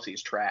foreign policy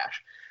is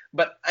trash.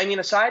 But I mean,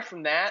 aside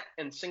from that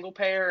and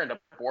single-payer and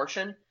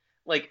abortion,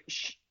 like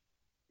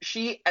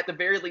she at the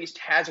very least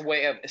has a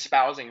way of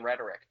espousing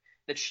rhetoric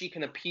that she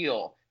can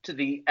appeal to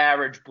the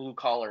average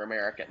blue-collar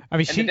American. I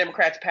mean, the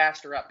Democrats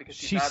passed her up because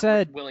she's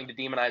not willing to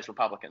demonize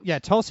Republicans. Yeah,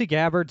 Tulsi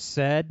Gabbard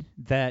said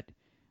that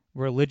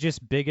religious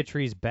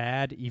bigotry is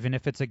bad even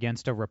if it's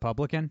against a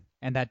Republican,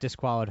 and that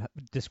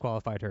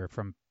disqualified her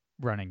from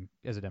running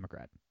as a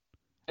Democrat.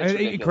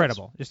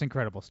 Incredible. Just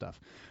incredible stuff.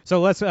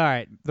 So all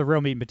right, the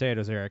real meat and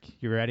potatoes, Eric.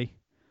 You ready?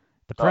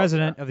 The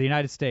President of the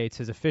United States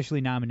has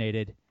officially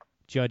nominated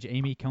Judge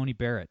Amy Coney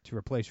Barrett to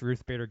replace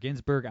Ruth Bader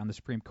Ginsburg on the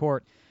Supreme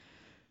Court.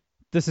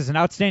 This is an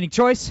outstanding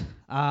choice.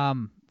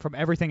 From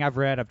everything I've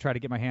read, I've tried to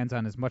get my hands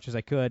on as much as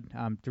I could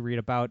to read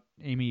about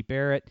Amy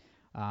Barrett.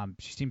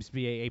 She seems to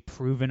be a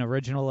proven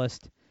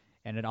originalist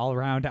and an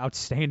all-around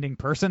outstanding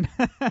person.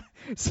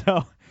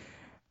 So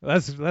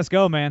let's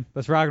go, man.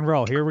 Let's rock and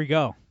roll. Here we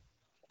go.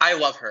 I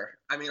love her.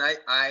 I mean,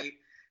 I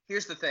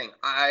here's the thing.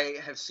 I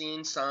have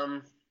seen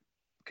some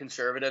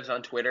conservatives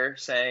on Twitter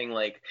saying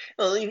like,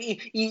 well,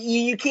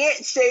 you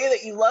can't say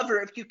that you love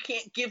her if you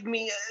can't give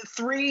me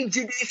 3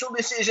 judicial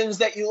decisions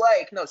that you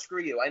like. No,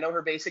 screw you. I know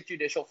her basic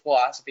judicial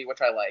philosophy,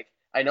 which I like.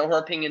 I know her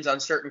opinions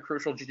on certain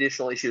crucial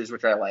judicial issues,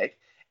 which I like.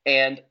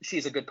 And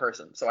she's a good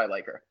person, so I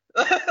like her.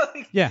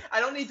 Yeah. I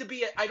don't need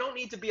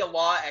to be a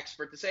law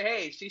expert to say,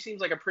 hey, she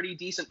seems like a pretty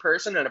decent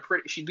person and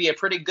she'd be a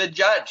pretty good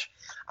judge.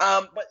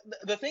 But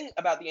the thing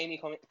about the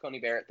Amy Coney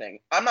Barrett thing,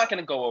 I'm not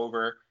going to go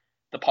over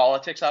the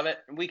politics of it.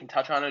 We can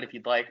touch on it if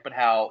you'd like, but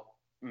how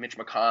Mitch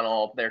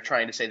McConnell, they're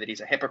trying to say that he's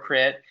a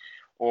hypocrite,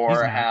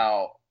 or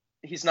how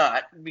he's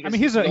not. I mean,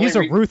 he's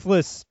a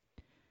ruthless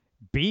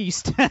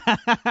beast.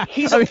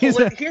 Here's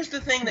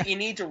the thing that you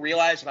need to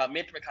realize about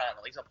Mitch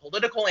McConnell. He's a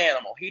political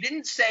animal. He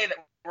didn't say that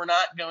we're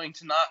not going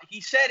to not.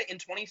 He said in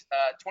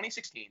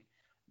 2016,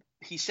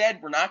 he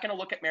said we're not going to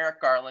look at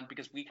Merrick Garland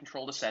because we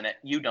control the Senate.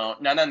 You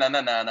don't. No.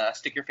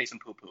 Stick your face in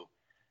poo-poo.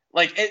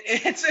 Like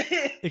it's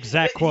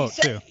exact quote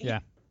too.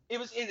 Yeah. It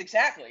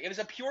was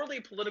a purely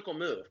political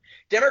move.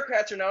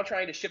 Democrats are now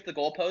trying to shift the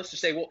goalpost to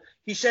say, well,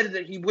 he said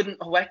that he wouldn't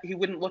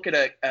look at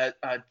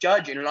a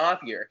judge in an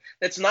off year.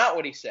 That's not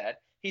what he said.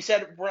 He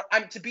said,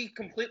 to be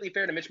completely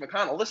fair to Mitch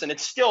McConnell, listen,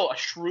 it's still a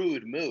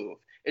shrewd move.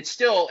 It's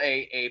still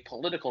a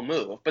political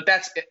move, but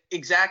that's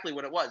exactly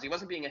what it was. He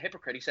wasn't being a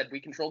hypocrite. He said, we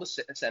control the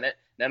Senate.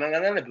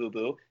 No,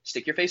 boo-boo.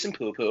 Stick your face in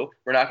poo-poo.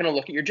 We're not going to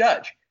look at your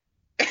judge.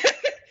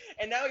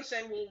 And now he's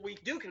saying, well, we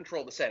do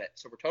control the Senate,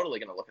 so we're totally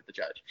going to look at the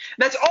judge.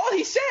 That's all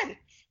he said.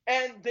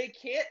 And they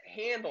can't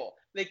handle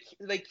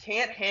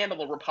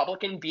a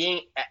Republican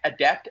being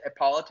adept at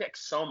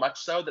politics so much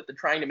so that they're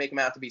trying to make him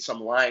out to be some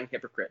lying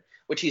hypocrite,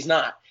 which he's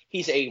not.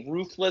 He's a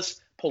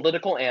ruthless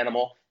political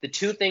animal. The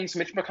 2 things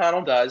Mitch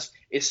McConnell does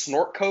is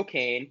snort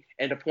cocaine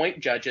and appoint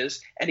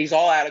judges, and he's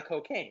all out of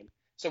cocaine.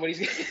 So what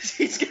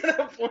he's going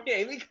to appoint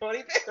Amy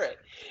Coney Barrett.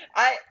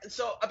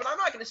 But I'm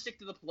not going to stick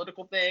to the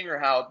political thing or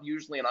how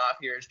usually in off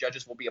years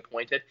judges will be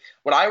appointed.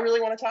 What I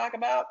really want to talk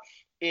about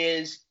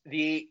is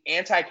the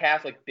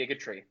anti-Catholic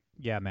bigotry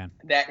Yeah, man.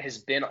 that has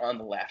been on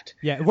the left.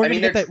 Yeah, we're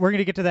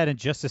gonna get to that in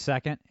just a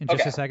second. Hold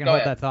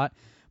ahead. that thought.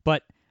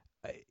 But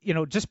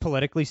just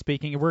politically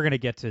speaking, we're gonna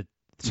get to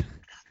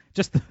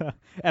just the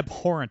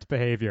abhorrent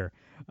behavior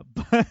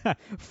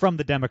from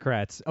the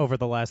Democrats over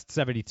the last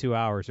 72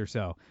 hours or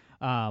so.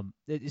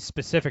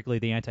 Specifically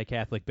the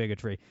anti-Catholic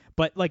bigotry.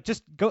 But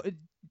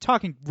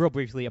talking real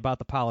briefly about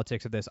the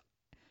politics of this.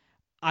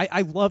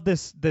 I love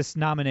this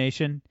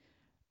nomination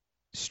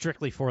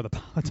strictly for the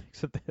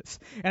politics of this.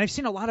 And I've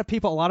seen a lot of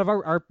people, a lot of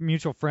our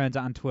mutual friends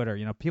on Twitter,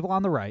 people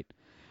on the right,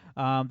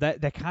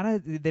 that kind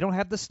of, they don't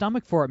have the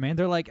stomach for it, man.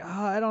 They're like,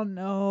 I don't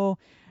know,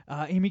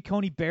 Amy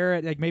Coney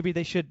Barrett, like maybe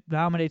they should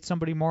nominate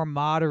somebody more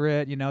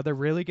moderate. They're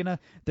really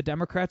the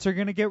Democrats are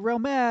gonna get real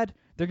mad.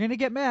 They're gonna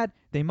get mad.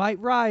 They might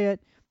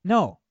riot.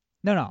 No.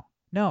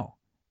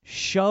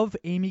 Shove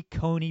Amy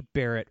Coney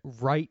Barrett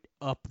right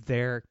up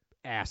their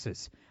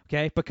asses,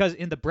 okay? Because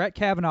in the Brett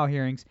Kavanaugh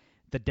hearings,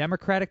 the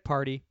Democratic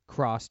Party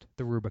crossed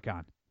the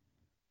Rubicon.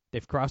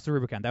 They've crossed the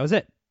Rubicon. That was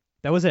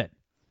it.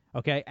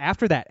 Okay?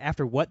 After that,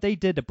 after what they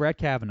did to Brett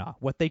Kavanaugh,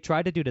 what they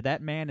tried to do to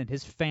that man and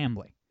his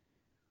family,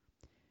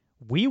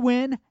 we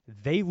win,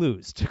 they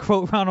lose, to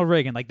quote Ronald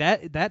Reagan. Like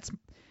that's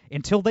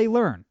until they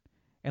learn.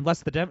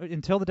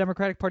 Until the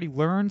Democratic Party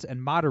learns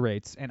and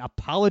moderates and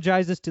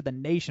apologizes to the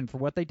nation for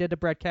what they did to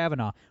Brett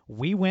Kavanaugh,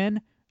 we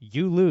win,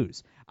 you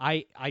lose.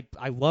 I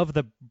love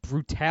the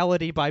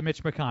brutality by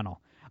Mitch McConnell.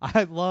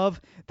 I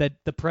love that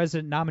the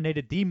president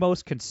nominated the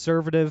most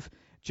conservative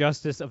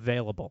justice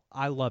available.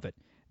 I love it.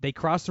 They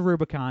crossed the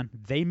Rubicon.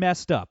 They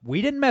messed up.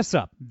 We didn't mess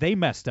up. They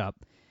messed up.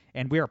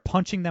 And we are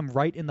punching them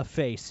right in the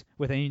face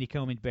with Amy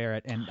Coney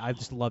Barrett, and I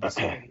just love to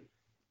see it.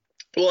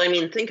 Well, I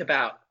mean, think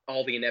about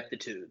all the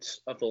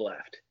ineptitudes of the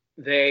left.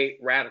 They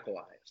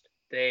radicalized.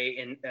 They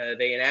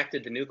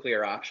enacted the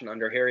nuclear option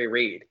under Harry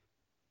Reid.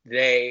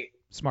 They,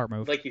 smart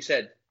move, like you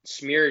said,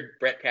 smeared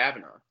Brett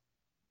Kavanaugh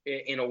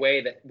in a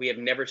way that we have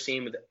never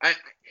seen with.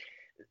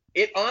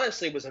 It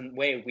honestly was a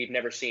way we've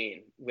never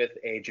seen with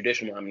a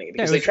judicial nominee,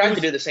 because they tried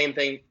to do the same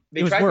thing.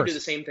 They tried to do the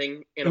same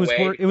thing in a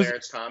way with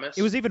Clarence Thomas.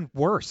 It was even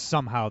worse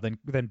somehow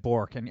than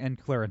Bork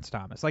and Clarence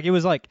Thomas. Like, it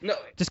was like, no,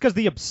 just because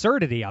the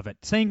absurdity of it.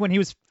 Saying when he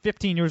was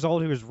 15 years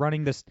old, he was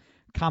running this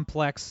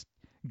complex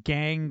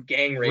gang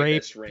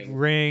rape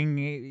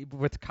ring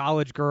with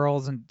college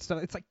girls and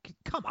stuff. It's like,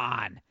 come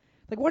on.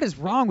 Like, what is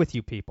wrong with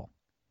you people?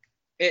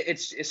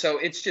 It's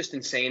just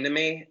insane to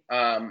me.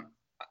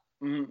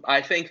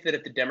 I think that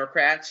if the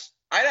Democrats,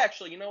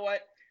 you know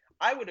what?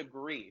 I would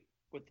agree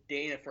with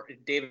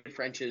David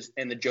French's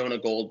and the Jonah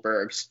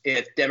Goldbergs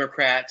if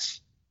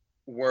Democrats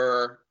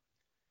were,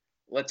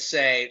 let's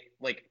say,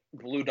 like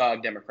blue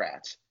dog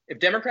Democrats. If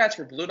Democrats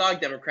were blue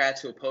dog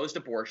Democrats who opposed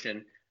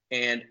abortion,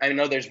 and I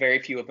know there's very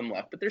few of them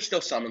left, but there's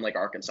still some in like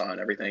Arkansas and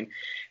everything.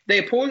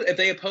 If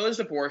they opposed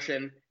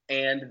abortion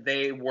and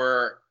they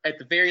were, at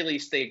the very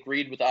least, they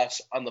agreed with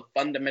us on the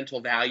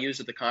fundamental values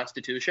of the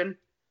Constitution,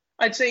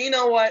 I'd say, you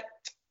know what?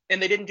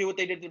 And they didn't do what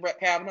they did to Brett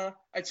Kavanaugh.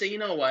 I'd say, you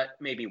know what?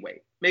 Maybe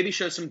wait. Maybe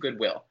show some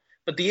goodwill.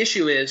 But the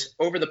issue is,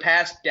 over the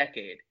past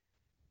decade,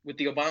 with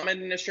the Obama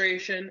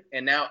administration,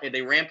 and now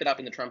they ramped it up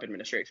in the Trump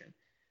administration,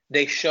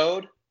 they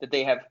showed that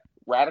they have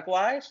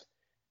radicalized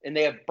and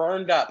they have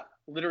burned up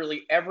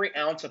literally every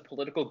ounce of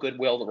political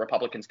goodwill the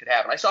Republicans could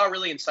have. And I saw a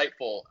really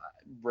insightful,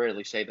 I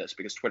rarely say this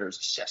because Twitter is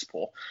a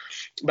cesspool,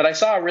 but I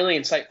saw a really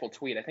insightful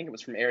tweet. I think it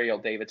was from Ariel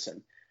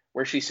Davidson,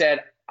 where she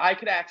said, I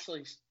could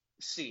actually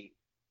see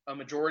a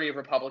majority of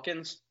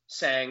Republicans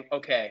saying,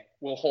 okay,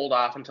 we'll hold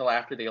off until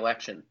after the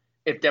election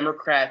if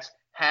Democrats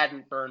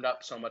hadn't burned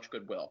up so much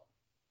goodwill.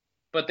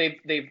 But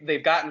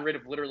they've gotten rid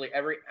of literally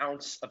every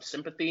ounce of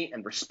sympathy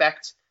and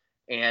respect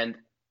and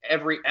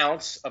every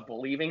ounce of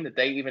believing that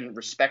they even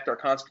respect our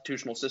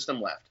constitutional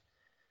system left.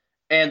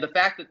 And the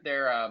fact that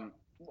they're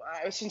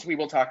since we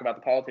will talk about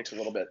the politics a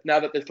little bit,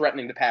 now that they're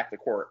threatening to pack the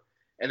court,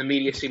 and the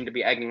media seem to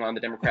be egging on the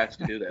Democrats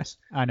to do this.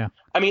 I know.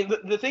 I mean,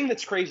 the thing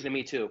that's crazy to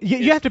me, too.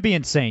 You have to be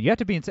insane. You have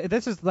to be insane.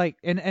 This is like,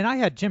 and I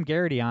had Jim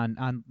Garrity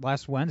on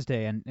last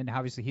Wednesday, and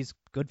obviously he's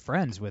good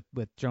friends with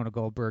Jonah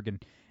Goldberg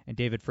and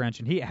David French,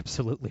 and he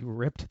absolutely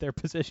ripped their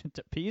position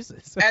to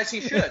pieces. As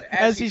he should.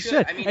 As he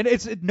should. I mean, and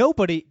it's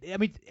nobody, I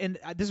mean, and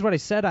this is what I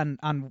said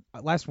on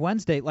last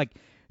Wednesday, like,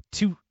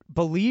 to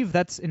believe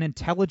that's an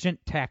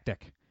intelligent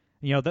tactic.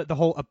 You know, the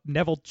whole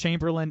Neville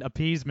Chamberlain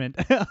appeasement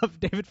of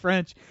David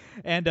French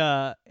and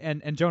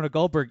Jonah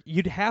Goldberg,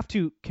 you'd have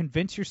to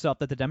convince yourself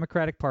that the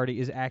Democratic Party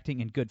is acting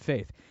in good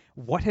faith.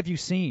 What have you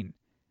seen?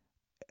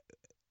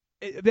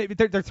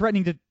 They're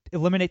threatening to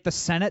eliminate the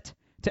Senate,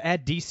 to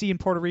add D.C. and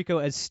Puerto Rico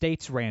as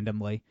states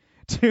randomly,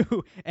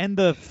 to end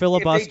the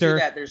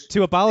filibuster,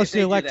 to abolish the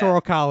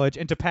Electoral College,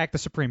 and to pack the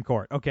Supreme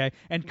Court, okay?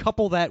 And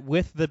couple that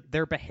with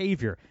their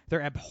behavior,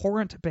 their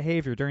abhorrent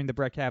behavior during the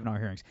Brett Kavanaugh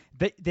hearings.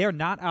 They are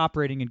not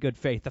operating in good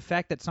faith. The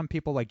fact that some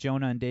people like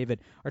Jonah and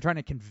David are trying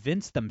to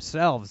convince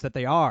themselves that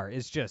they are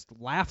is just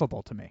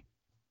laughable to me.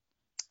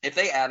 If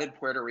they added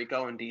Puerto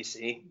Rico and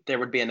D.C., there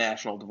would be a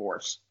national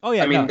divorce. Oh,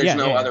 yeah. I mean, there's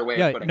no other way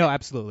of putting it. No,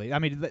 absolutely. I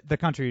mean, the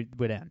country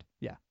would end,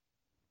 yeah.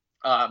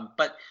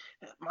 But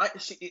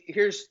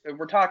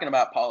we're talking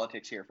about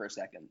politics here for a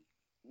second.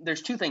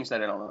 There's two things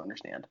that I don't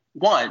understand.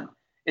 One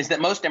is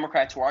that most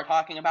Democrats who are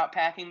talking about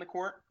packing the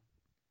court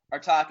are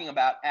talking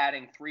about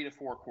adding 3 to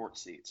 4 court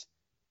seats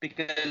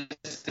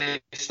because they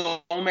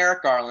stole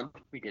Merrick Garland.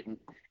 We didn't.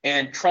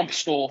 And Trump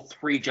stole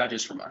 3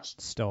 judges from us.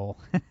 Stole.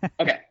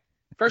 Okay.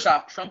 First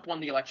off, Trump won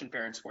the election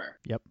fair and square.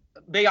 Yep.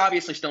 They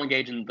obviously still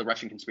engage in the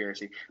Russian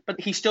conspiracy,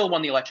 but he still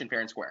won the election fair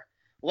and square.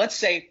 Let's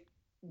say,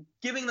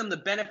 giving them the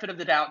benefit of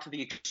the doubt to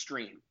the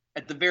extreme,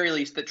 at the very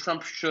least, that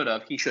Trump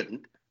he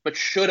shouldn't, but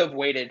should have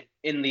waited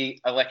in the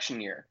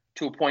election year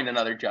to appoint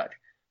another judge.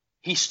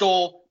 He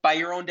stole, by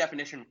your own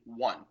definition,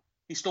 1.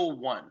 He stole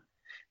 1.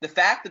 The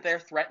fact that they're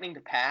threatening to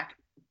pack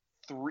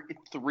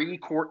 3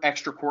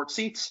 extra court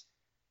seats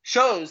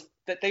shows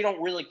that they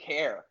don't really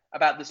care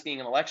about this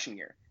being an election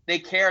year. They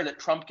care that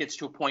Trump gets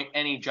to appoint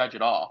any judge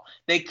at all.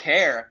 They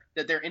care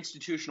that their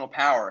institutional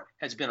power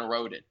has been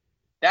eroded.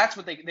 That's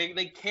what they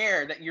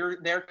care, that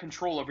their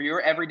control over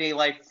your everyday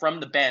life from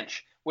the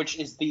bench, which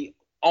is the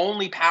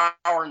only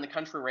power in the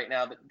country right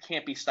now that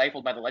can't be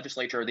stifled by the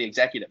legislature or the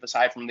executive,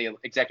 aside from the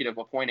executive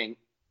appointing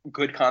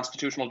good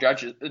constitutional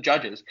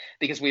judges,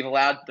 because we've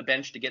allowed the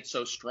bench to get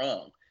so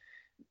strong.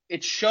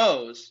 It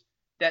shows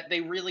that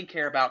they really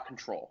care about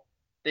control.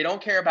 They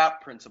don't care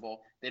about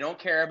principle. They don't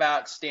care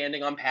about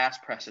standing on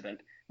past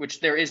precedent,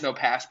 which there is no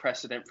past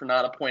precedent for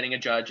not appointing a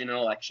judge in an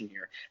election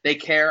year. They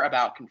care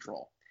about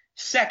control.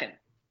 Second,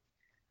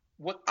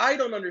 what I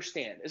don't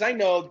understand is, I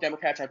know the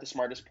Democrats aren't the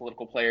smartest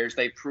political players.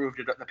 They've proved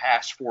it in the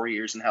past 4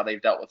 years and how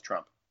they've dealt with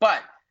Trump.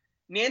 But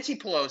Nancy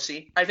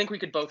Pelosi, I think we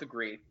could both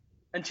agree,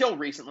 until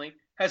recently,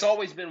 has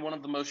always been one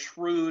of the most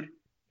shrewd,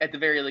 at the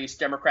very least,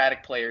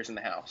 Democratic players in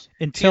the House.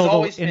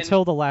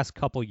 Until the last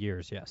couple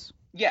years, yes.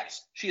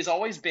 Yes, she has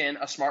always been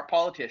a smart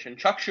politician.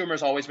 Chuck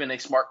Schumer's always been a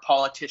smart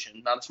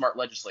politician, not a smart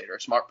legislator, a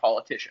smart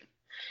politician.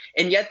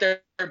 And yet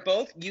they're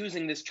both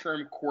using this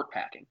term court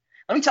packing.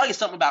 Let me tell you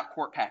something about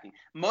court packing.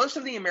 Most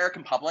of the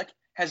American public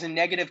has a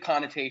negative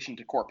connotation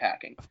to court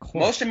packing.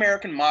 Most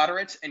American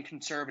moderates and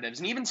conservatives,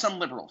 and even some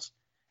liberals,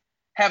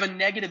 have a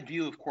negative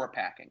view of court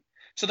packing.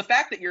 So the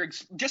fact that you're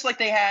just like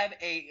they have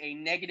a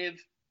negative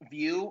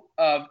view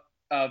of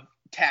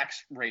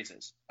tax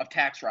rises,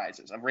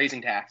 of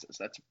raising taxes.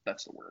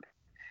 That's the word.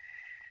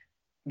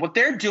 What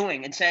they're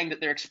doing and saying that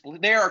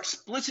they are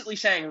explicitly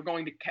saying we're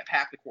going to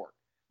pack the court.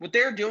 What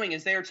they're doing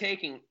is they are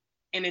taking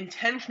an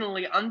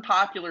intentionally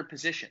unpopular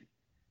position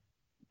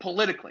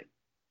politically,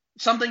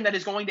 something that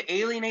is going to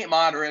alienate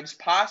moderates,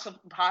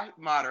 possibly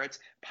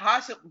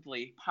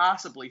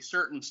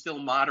certain still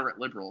moderate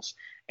liberals,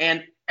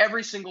 and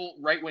every single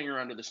right winger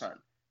under the sun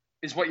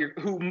is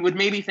who would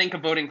maybe think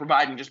of voting for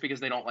Biden just because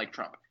they don't like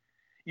Trump.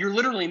 You're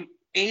literally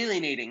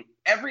alienating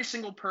every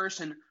single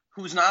person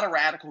who's not a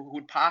radical who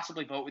would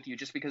possibly vote with you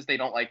just because you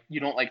don't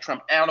like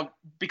Trump.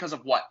 Because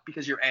of what?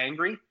 Because you're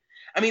angry?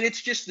 I mean,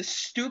 it's just the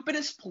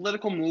stupidest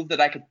political move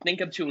that I could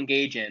think of to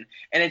engage in,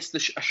 and it's a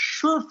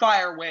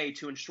surefire way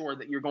to ensure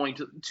that you're going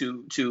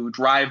to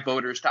drive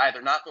voters to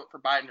either not vote for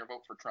Biden or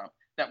vote for Trump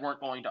that weren't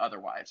going to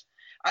otherwise.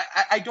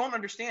 I don't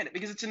understand it,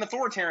 because it's an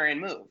authoritarian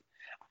move.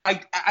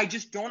 I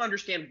just don't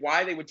understand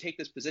why they would take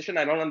this position.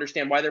 I don't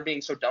understand why they're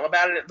being so dumb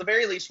about it. At the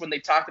very least, when they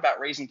talked about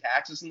raising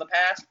taxes in the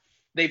past,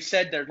 they've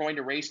said they're going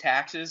to raise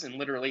taxes in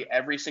literally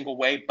every single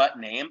way but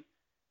name.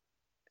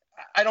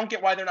 I don't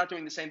get why they're not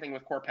doing the same thing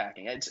with court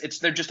packing.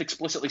 They're just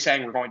explicitly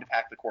saying we're going to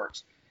pack the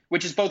courts,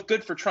 which is both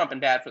good for Trump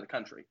and bad for the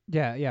country.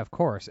 Yeah, of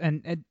course.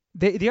 And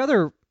the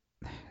other,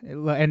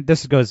 and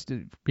this goes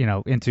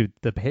into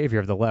the behavior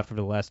of the left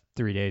over the last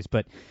 3 days,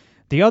 but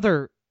the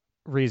other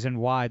reason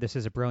why this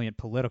is a brilliant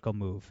political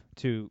move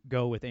to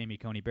go with Amy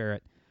Coney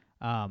Barrett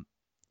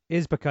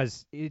is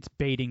because it's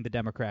baiting the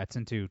Democrats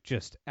into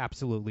just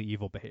absolutely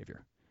evil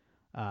behavior.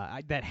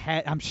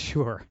 I'm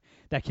sure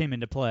that came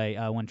into play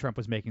when Trump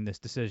was making this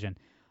decision.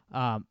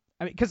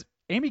 Because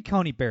Amy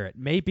Coney Barrett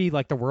may be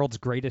like the world's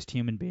greatest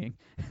human being.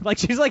 Like,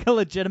 she's like a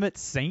legitimate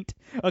saint,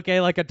 okay,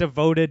 like a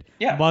devoted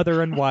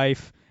mother and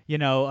wife,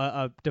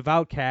 a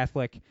devout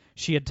Catholic.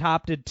 She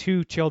adopted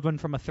 2 children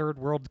from a third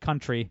world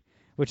country,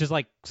 which is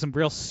like some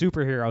real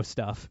superhero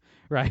stuff,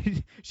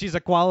 right? She's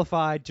a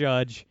qualified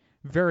judge,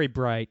 very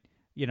bright,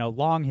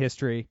 long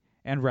history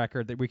and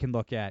record that we can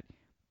look at.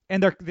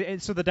 And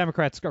so the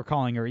Democrats are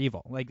calling her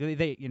evil. Like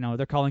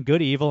they're calling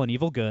good evil and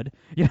evil good.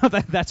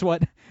 That's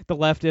what the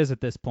left is at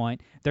this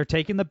point. They're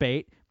taking the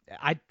bait.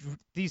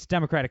 These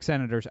Democratic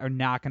senators are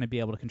not going to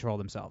be able to control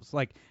themselves.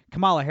 Like,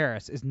 Kamala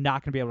Harris is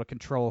not going to be able to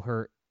control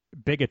her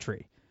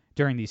bigotry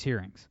during these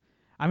hearings.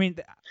 I mean,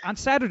 on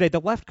Saturday, the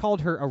left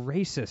called her a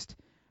racist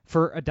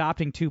for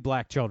adopting 2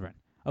 black children.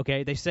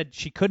 Okay, they said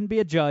she couldn't be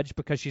a judge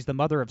because she's the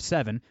mother of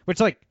 7, which,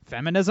 like,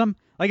 feminism?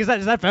 Like, is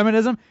that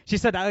feminism? She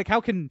said, like,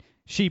 how can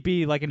she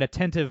be like an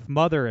attentive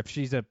mother if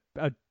she's a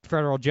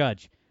federal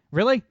judge?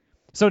 Really?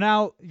 So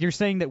now you're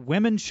saying that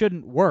women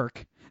shouldn't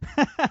work,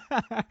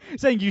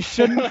 saying you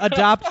shouldn't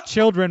adopt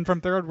children from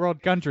third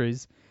world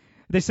countries.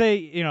 They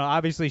say,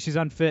 obviously she's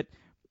unfit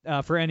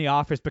for any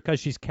office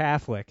because she's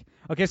Catholic.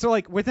 Okay, so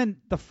like within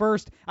the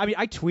first,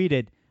 I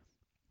tweeted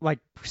like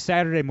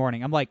Saturday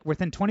morning. I'm like,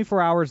 within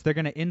 24 hours, they're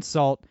going to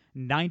insult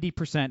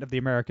 90% of the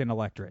American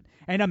electorate.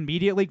 And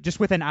immediately, just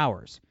within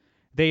hours,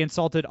 they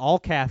insulted all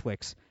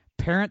Catholics,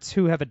 parents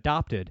who have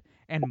adopted,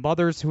 and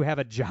mothers who have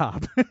a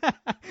job.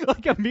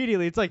 Like,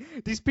 immediately. It's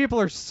like, these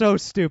people are so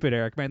stupid,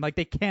 Eric, man. Like,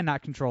 they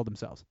cannot control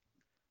themselves.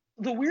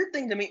 The weird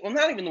thing to me, well,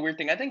 not even the weird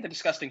thing, I think the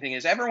disgusting thing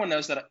is everyone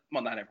knows that,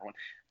 well, not everyone.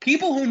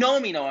 People who know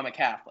me know I'm a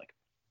Catholic.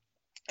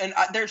 And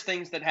there's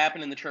things that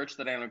happen in the church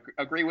that I don't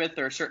agree with.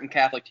 There are certain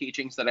Catholic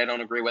teachings that I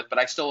don't agree with, but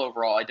I still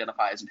overall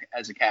identify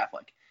as a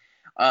Catholic.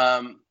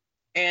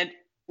 And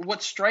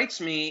what strikes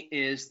me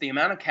is the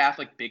amount of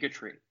Catholic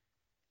bigotry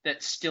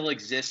that still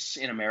exists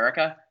in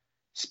America,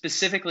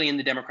 specifically in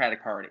the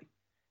Democratic Party.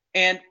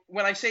 And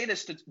when I say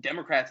this to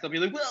Democrats, they'll be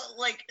like, well,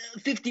 like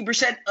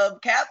 50%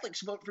 of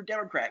Catholics vote for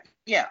Democrat.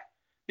 Yeah,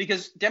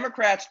 because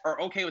Democrats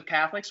are okay with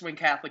Catholics when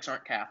Catholics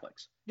aren't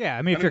Catholics. Yeah,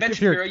 I mean, Ben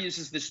Shapiro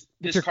uses this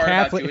card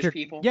Catholic, about Jewish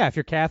people. Yeah, if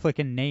you're Catholic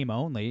in name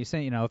only, you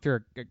say, if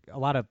you're a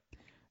lot of,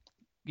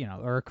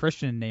 or a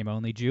Christian in name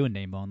only, Jew in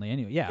name only,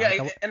 anyway. Yeah.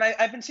 Yeah, and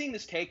I've been seeing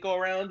this take go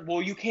around.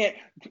 Well, you can't.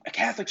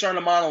 Catholics aren't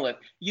a monolith.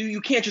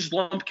 You can't just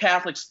lump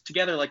Catholics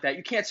together like that.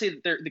 You can't say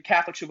that the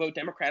Catholics who vote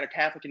Democrat are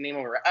Catholic in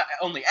name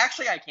only.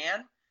 Actually, I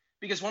can,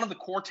 because one of the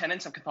core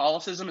tenets of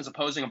Catholicism is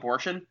opposing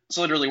abortion. It's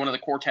literally one of the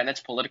core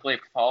tenets politically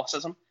of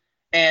Catholicism.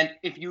 And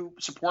if you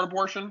support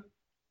abortion,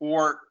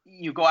 or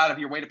you go out of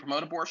your way to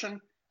promote abortion,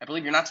 I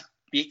believe you're not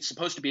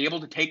supposed to be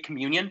able to take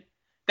communion.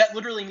 That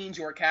literally means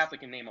you're a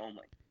Catholic in name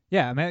only.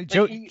 Yeah, I mean,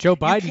 Joe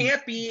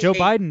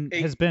Biden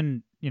has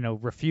been,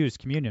 refused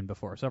communion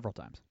before several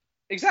times.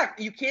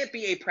 Exactly. You can't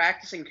be a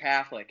practicing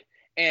Catholic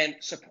and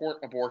support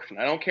abortion.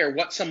 I don't care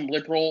what some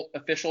liberal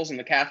officials in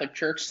the Catholic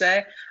Church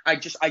say. I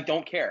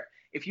don't care.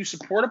 If you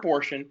support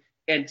abortion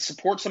and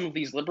support some of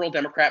these liberal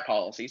Democrat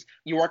policies,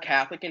 you are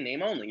Catholic in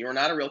name only. You are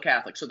not a real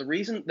Catholic. So the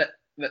reason that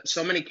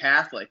so many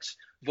Catholics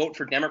vote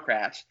for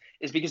Democrats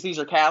is because these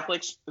are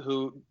Catholics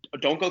who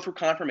don't go through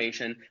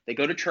confirmation. They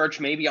go to church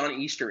maybe on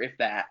Easter, if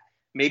that,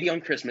 maybe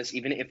on Christmas,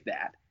 even if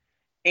that.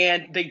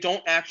 And they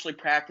don't actually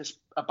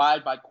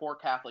abide by core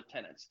Catholic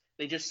tenets.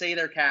 They just say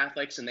they're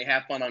Catholics and they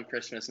have fun on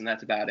Christmas, and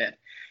that's about it.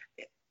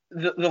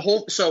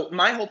 So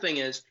my whole thing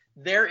is,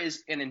 there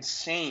is an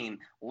insane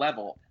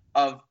level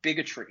of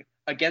bigotry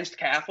against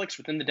Catholics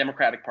within the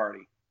Democratic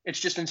Party. It's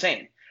just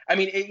insane. I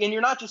mean, and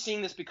you're not just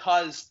seeing this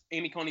because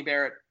Amy Coney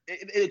Barrett,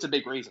 it's a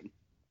big reason,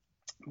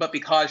 but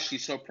because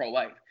she's so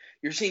pro-life.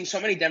 You're seeing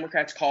so many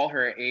Democrats call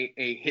her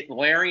a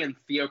Hitlerian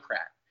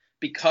theocrat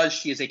because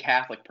she is a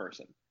Catholic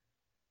person.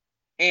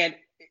 And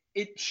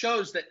it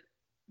shows that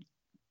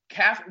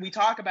we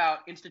talk about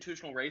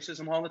institutional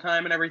racism all the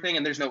time and everything,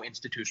 and there's no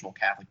institutional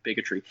Catholic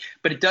bigotry.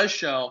 But it does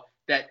show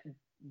that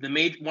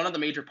one of the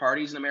major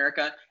parties in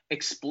America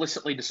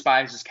explicitly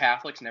despises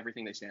Catholics and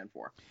everything they stand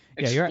for.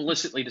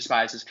 Explicitly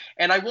despises.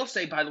 And I will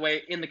say, by the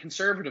way, in the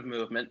conservative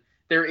movement,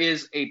 there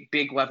is a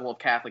big level of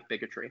Catholic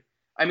bigotry.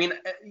 I mean,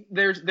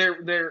 there's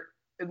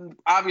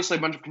obviously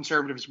a bunch of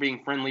conservatives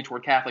being friendly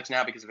toward Catholics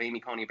now because of Amy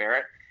Coney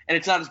Barrett, and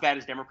it's not as bad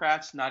as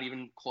Democrats, not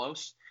even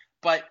close.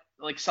 But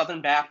like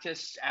Southern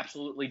Baptists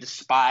absolutely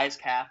despise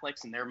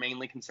Catholics, and they're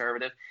mainly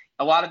conservative.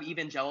 A lot of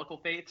evangelical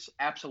faiths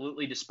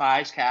absolutely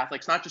despise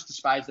Catholics, not just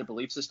despise their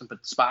belief system,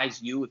 but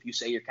despise you if you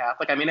say you're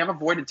Catholic. I mean, I've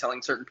avoided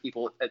telling certain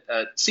people at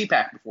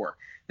CPAC before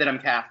that I'm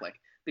Catholic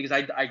because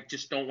I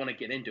just don't want to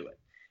get into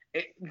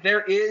it.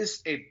 There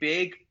is a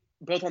big,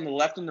 both on the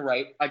left and the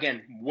right,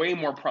 again, way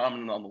more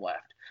prominent on the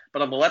left,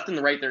 but on the left and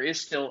the right, there is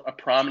still a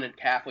prominent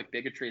Catholic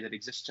bigotry that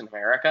exists in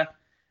America.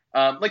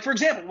 Like, for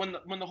example,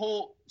 when the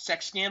whole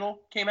sex scandal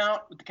came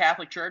out with the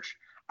Catholic Church,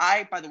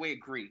 I, by the way,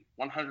 agree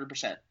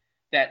 100%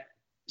 that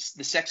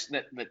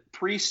that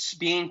priests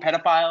being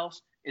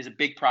pedophiles is a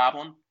big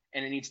problem,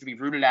 and it needs to be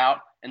rooted out.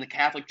 And the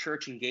Catholic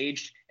Church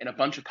engaged in a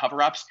bunch of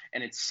cover-ups,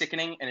 and it's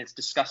sickening and it's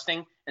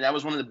disgusting. And that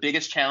was one of the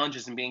biggest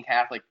challenges in being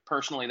Catholic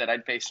personally that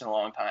I'd faced in a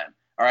long time.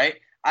 All right.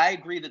 I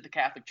agree that the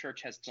Catholic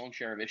Church has its own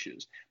share of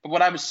issues. But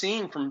what I was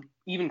seeing from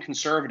even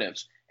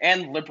conservatives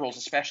and liberals,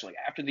 especially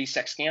after these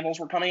sex scandals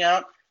were coming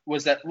out,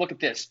 was that, look at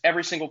this,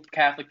 every single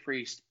Catholic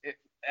priest,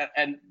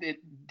 and it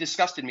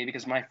disgusted me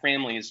because my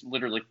family is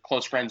literally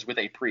close friends with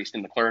a priest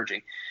in the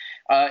clergy.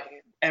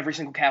 Every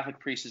single Catholic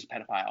priest is a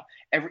pedophile.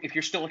 If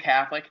you're still a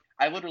Catholic,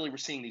 I literally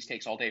was seeing these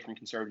takes all day from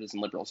conservatives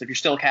and liberals. If you're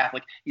still a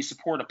Catholic, you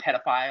support a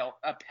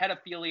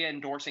pedophilia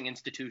endorsing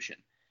institution.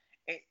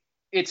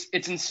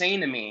 It's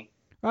insane to me.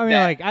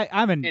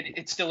 I mean,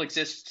 it still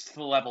exists to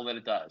the level that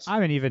it does.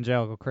 I'm an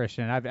evangelical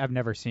Christian. I've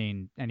never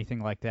seen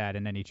anything like that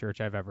in any church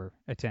I've ever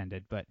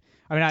attended. But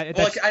I mean, I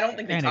don't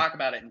think they talk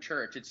about it in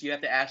church. You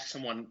have to ask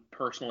someone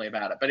personally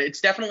about it. But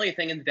it's definitely a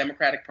thing in the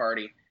Democratic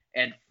Party.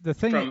 And the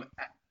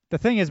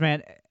thing is,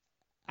 man,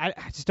 I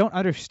just don't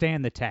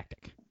understand the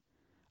tactic.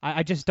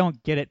 I just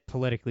don't get it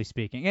politically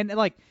speaking. And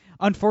like,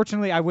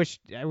 unfortunately, I wish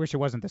it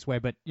wasn't this way.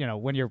 But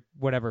when you're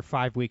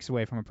 5 weeks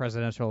away from a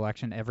presidential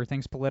election,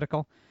 everything's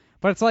political.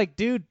 But it's like,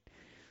 dude,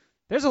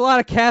 there's a lot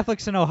of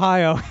Catholics in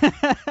Ohio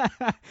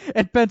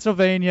and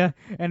Pennsylvania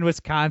and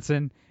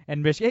Wisconsin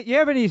and Michigan. You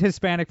have any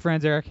Hispanic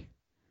friends, Eric?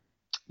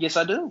 Yes,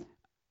 I do.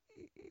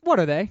 What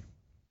are they?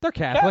 They're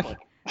Catholic.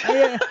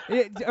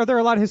 Are there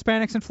a lot of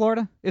Hispanics in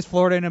Florida? Is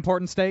Florida an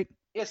important state?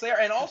 Yes, they are.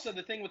 And also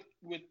the thing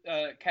with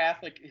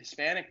Catholic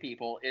Hispanic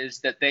people is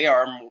that they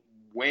are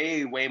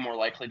way, way more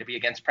likely to be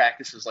against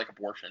practices like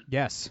abortion.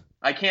 Yes.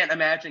 I can't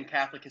imagine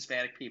Catholic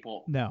Hispanic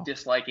people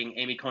disliking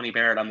Amy Coney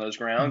Barrett on those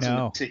grounds.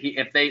 No.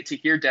 And to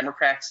hear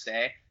Democrats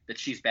say that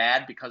she's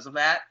bad because of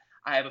that,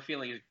 I have a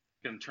feeling it's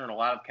going to turn a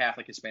lot of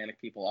Catholic Hispanic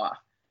people off.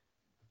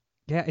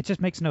 Yeah, it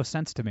just makes no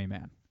sense to me,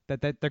 man.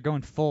 That they're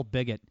going full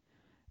bigot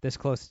this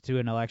close to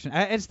an election.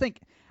 I just think,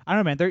 I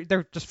don't know, man.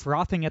 They're just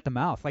frothing at the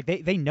mouth. Like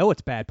they know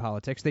it's bad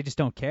politics. They just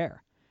don't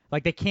care.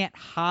 Like they can't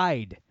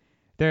hide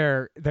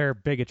their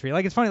bigotry.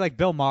 Like it's funny. Like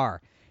Bill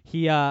Maher,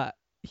 he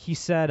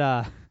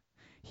said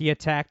he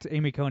attacked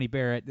Amy Coney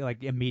Barrett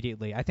like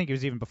immediately. I think it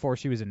was even before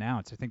she was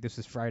announced. I think this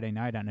was Friday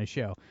night on his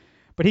show.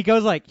 But he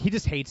goes like he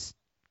just hates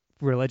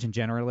religion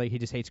generally. He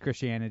just hates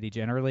Christianity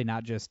generally,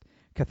 not just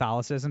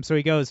Catholicism. So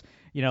he goes,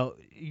 you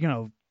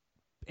know,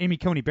 Amy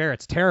Coney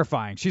Barrett's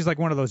terrifying. She's like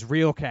one of those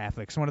real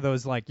Catholics, one of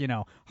those like,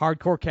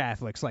 hardcore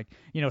Catholics, like,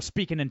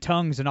 speaking in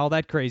tongues and all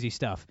that crazy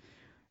stuff.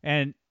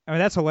 And I mean,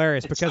 that's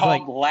hilarious it's because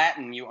called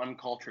Latin, you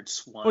uncultured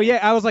swine. Well, yeah,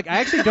 I was like, I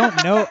actually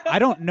don't know. I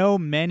don't know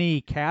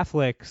many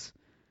Catholics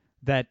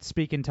that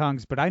speak in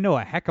tongues, but I know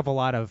a heck of a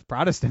lot of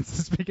Protestants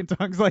that speak in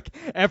tongues. Like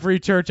every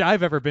church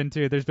I've ever been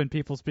to, there's been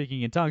people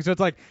speaking in tongues. So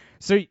it's like,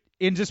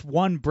 in just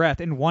one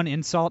breath, in one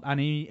insult on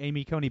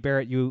Amy Coney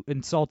Barrett, you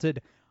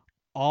insulted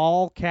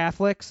all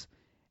Catholics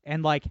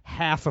and like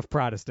half of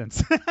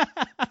Protestants.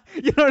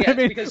 You know what I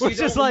mean? Which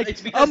is like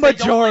a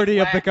majority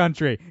of the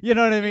country. You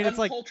know what I mean? It's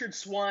like uncultured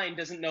swine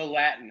doesn't know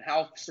Latin.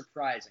 How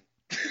surprising.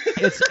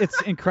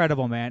 It's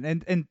incredible,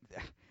 man. And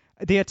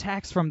the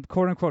attacks from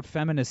quote unquote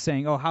feminists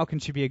saying, "Oh, how can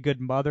she be a good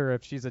mother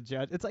if she's a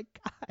judge?" It's like,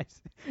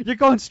 guys, you're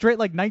going straight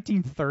like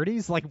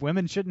 1930s, like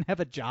women shouldn't have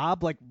a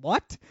job. Like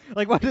what?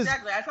 Like what is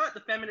exactly? I thought the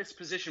feminist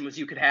position was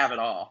you could have it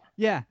all.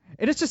 Yeah,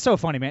 and it's just so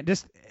funny, man.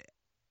 Just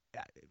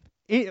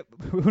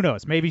who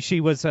knows? Maybe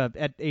she was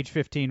at age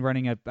 15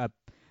 running a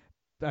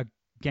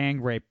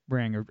gang rape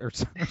ring or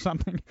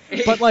something.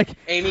 But like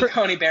Amy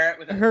Coney Barrett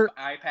with her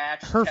eye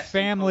patch, her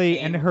family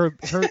cocaine. and her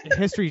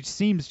history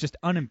seems just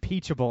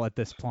unimpeachable at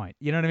this point.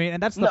 You know what I mean?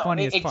 And that's the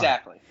funniest part.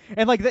 Exactly.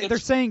 And like they're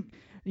saying,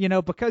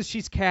 because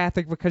she's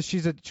Catholic, because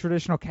she's a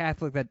traditional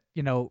Catholic, that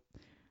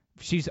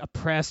she's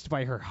oppressed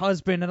by her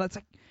husband, and it's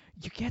like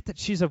you get that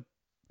she's a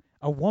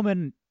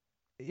woman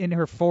in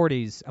her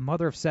 40s, a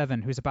mother of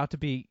 7, who's about to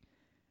be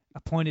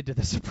appointed to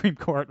the Supreme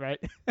Court, right?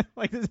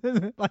 Like this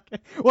isn't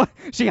like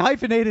she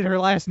hyphenated her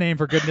last name,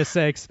 for goodness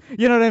sakes.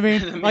 You know what I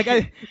mean?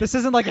 Like this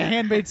isn't like a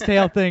Handmaid's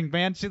Tale thing,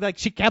 man.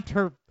 She kept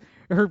her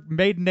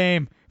maiden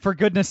name, for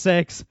goodness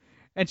sakes,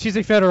 and she's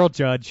a federal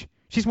judge.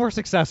 She's more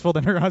successful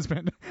than her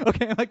husband.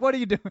 Okay, like what are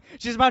you doing?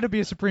 She's about to be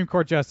a Supreme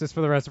Court justice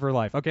for the rest of her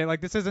life. Okay,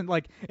 like this isn't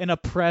like an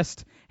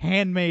oppressed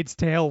Handmaid's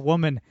Tale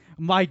woman.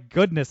 My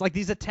goodness, like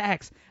these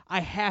attacks, I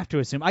have to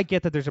assume. I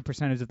get that there's a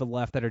percentage of the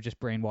left that are just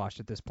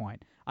brainwashed at this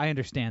point. I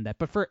understand that,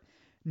 but for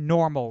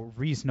normal,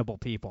 reasonable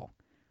people,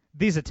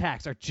 these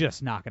attacks are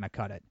just not going to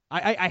cut it.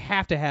 I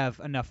have to have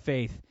enough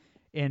faith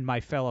in my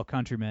fellow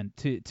countrymen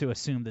to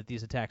assume that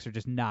these attacks are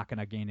just not going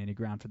to gain any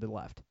ground for the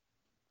left.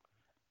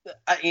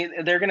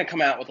 They're going to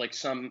come out with like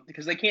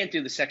because they can't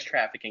do the sex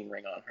trafficking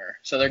ring on her.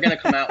 So they're going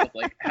to come out with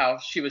like how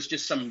she was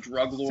just some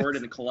drug lord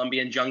in the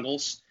Colombian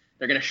jungles.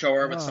 They're going to show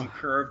her with some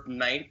curved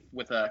knife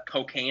with a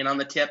cocaine on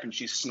the tip and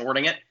she's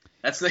snorting it.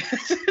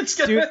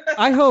 Dude,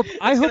 I hope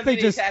they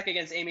just attack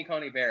against Amy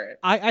Coney Barrett.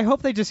 I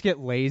hope they just get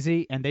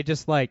lazy and they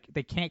just like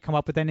they can't come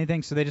up with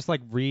anything, so they just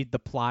like read the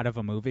plot of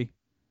a movie.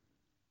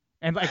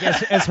 And like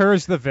as her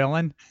as the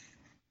villain.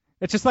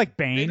 It's just like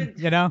Bane,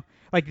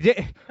 Like,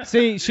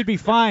 see, she'd be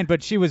fine,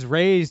 but she was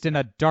raised in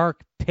a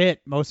dark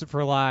pit most of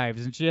her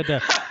lives, and she had to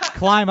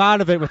climb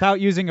out of it without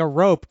using a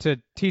rope to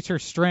teach her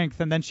strength,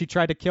 and then she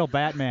tried to kill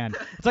Batman.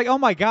 It's like, oh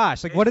my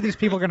gosh, like what are these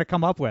people going to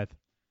come up with?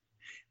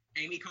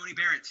 Amy Coney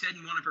Barrett said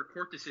in one of her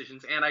court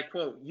decisions, and I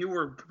quote,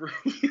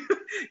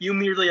 you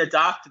merely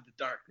adopted the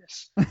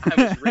darkness.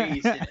 I was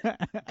raised in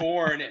it,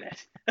 born in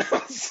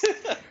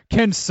it.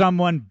 Can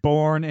someone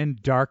born in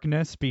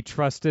darkness be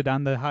trusted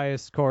on the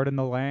highest court in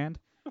the land?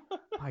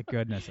 My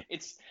goodness.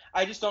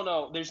 I just don't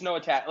know. There's no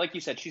attack. Like you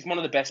said, she's one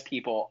of the best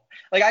people.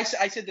 Like I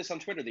said this on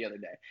Twitter the other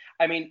day.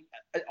 I mean,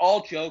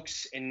 all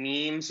jokes and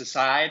memes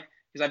aside,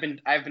 because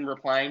I've been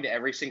replying to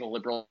every single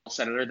liberal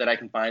senator that I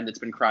can find that's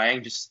been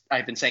crying.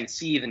 I've been saying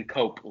seethe and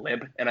cope,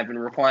 lib, and I've been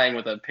replying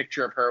with a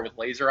picture of her with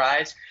laser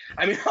eyes.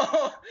 I mean,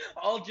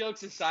 all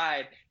jokes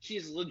aside, she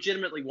is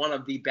legitimately one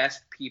of the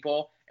best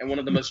people and one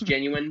of the most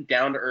genuine,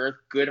 down-to-earth,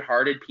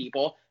 good-hearted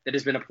people that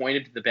has been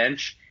appointed to the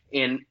bench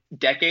in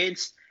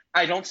decades.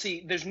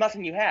 There's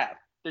nothing you have.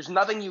 There's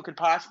nothing you could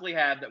possibly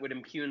have that would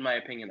impugn my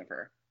opinion of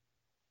her.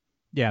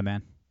 Yeah,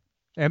 man.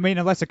 I mean,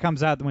 unless it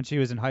comes out that when she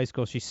was in high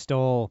school, she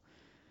stole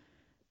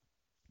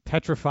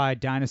petrified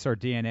dinosaur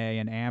DNA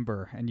in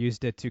amber and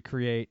used it to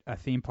create a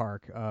theme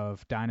park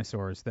of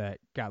dinosaurs that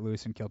got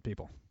loose and killed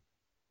people.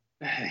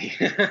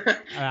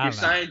 Your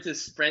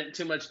scientists spent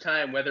too much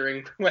time whether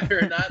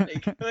or not they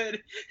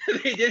could.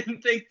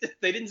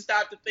 They didn't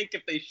stop to think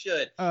if they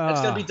should.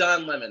 That's gonna be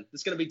Don Lemon.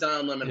 It's gonna be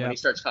Don Lemon when he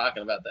starts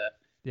talking about that.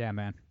 Yeah,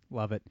 man,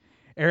 love it.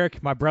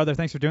 Eric, my brother,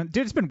 thanks for doing.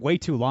 Dude, it's been way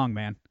too long,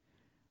 man.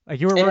 Like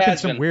you were working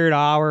some weird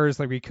hours.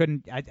 Like we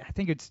couldn't. I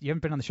think you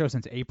haven't been on the show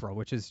since April,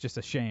 which is just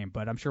a shame.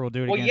 But I'm sure we'll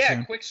do it again soon. Well,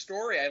 yeah. Quick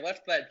story. I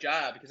left that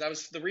job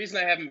because the reason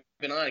I haven't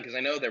been on because I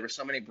know there were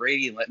so many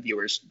Brady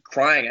viewers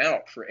crying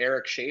out for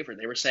Eric Shaffer.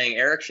 They were saying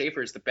Eric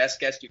Shaffer is the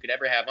best guest you could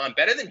ever have on,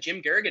 better than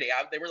Jim Garrity.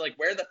 They were like,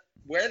 where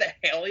the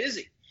hell is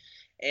he?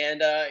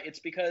 And it's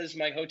because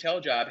my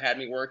hotel job had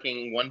me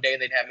working. One day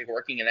they'd have me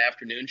working an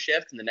afternoon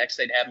shift, and the next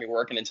they'd have me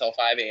working until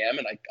 5 a.m.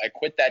 And I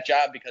quit that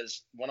job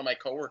because one of my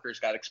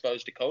coworkers got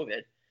exposed to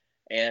COVID.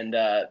 And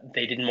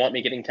they didn't want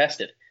me getting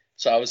tested.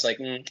 So I was like,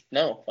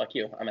 no, fuck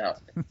you. I'm out.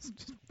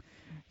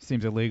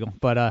 Seems illegal.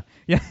 But,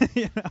 yeah.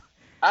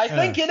 I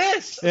think it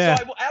is. Yeah.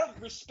 So out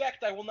of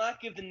respect, I will not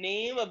give the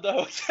name of the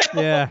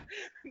hotel. Yeah.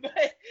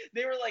 But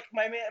they were like,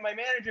 my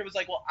manager was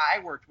like, well,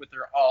 I worked with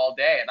her all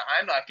day, and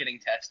I'm not getting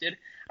tested.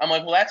 I'm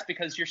like, well, that's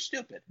because you're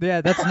stupid.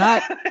 Yeah, that's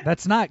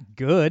not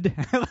good.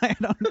 I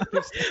don't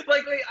understand.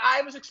 Like,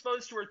 I was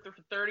exposed to her for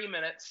 30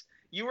 minutes.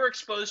 You were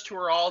exposed to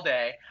her all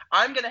day.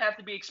 I'm going to have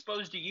to be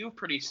exposed to you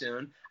pretty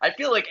soon. I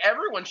feel like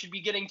everyone should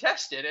be getting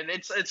tested. And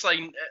it's like,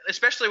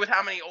 especially with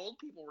how many old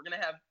people we're going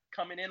to have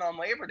coming in on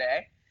Labor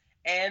Day.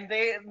 And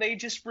they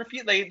just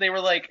refused. They were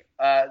like,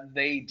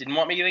 they didn't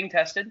want me getting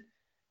tested.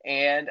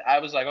 And I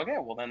was like, okay,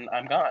 well, then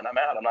I'm gone. I'm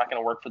out. I'm not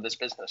going to work for this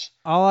business.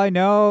 All I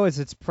know is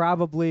it's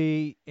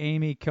probably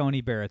Amy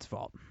Coney Barrett's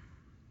fault.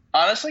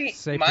 Honestly,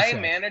 my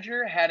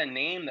manager had a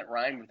name that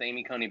rhymed with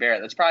Amy Coney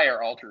Barrett. That's probably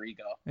her alter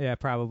ego. Yeah,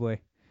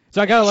 probably.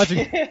 So I gotta let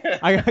you.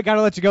 I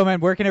gotta let you go, man.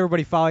 Where can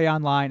everybody follow you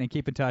online and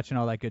keep in touch and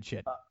all that good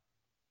shit?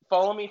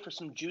 Follow me for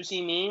some juicy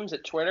memes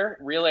at Twitter,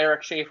 Real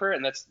Eric Shaffer,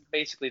 and that's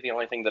basically the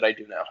only thing that I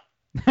do now.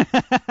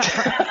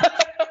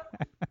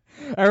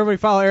 Everybody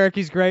follow Eric.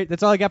 He's great.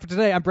 That's all I got for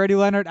today. I'm Brady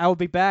Leonard. I will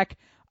be back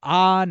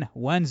on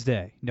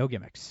Wednesday. No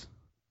gimmicks.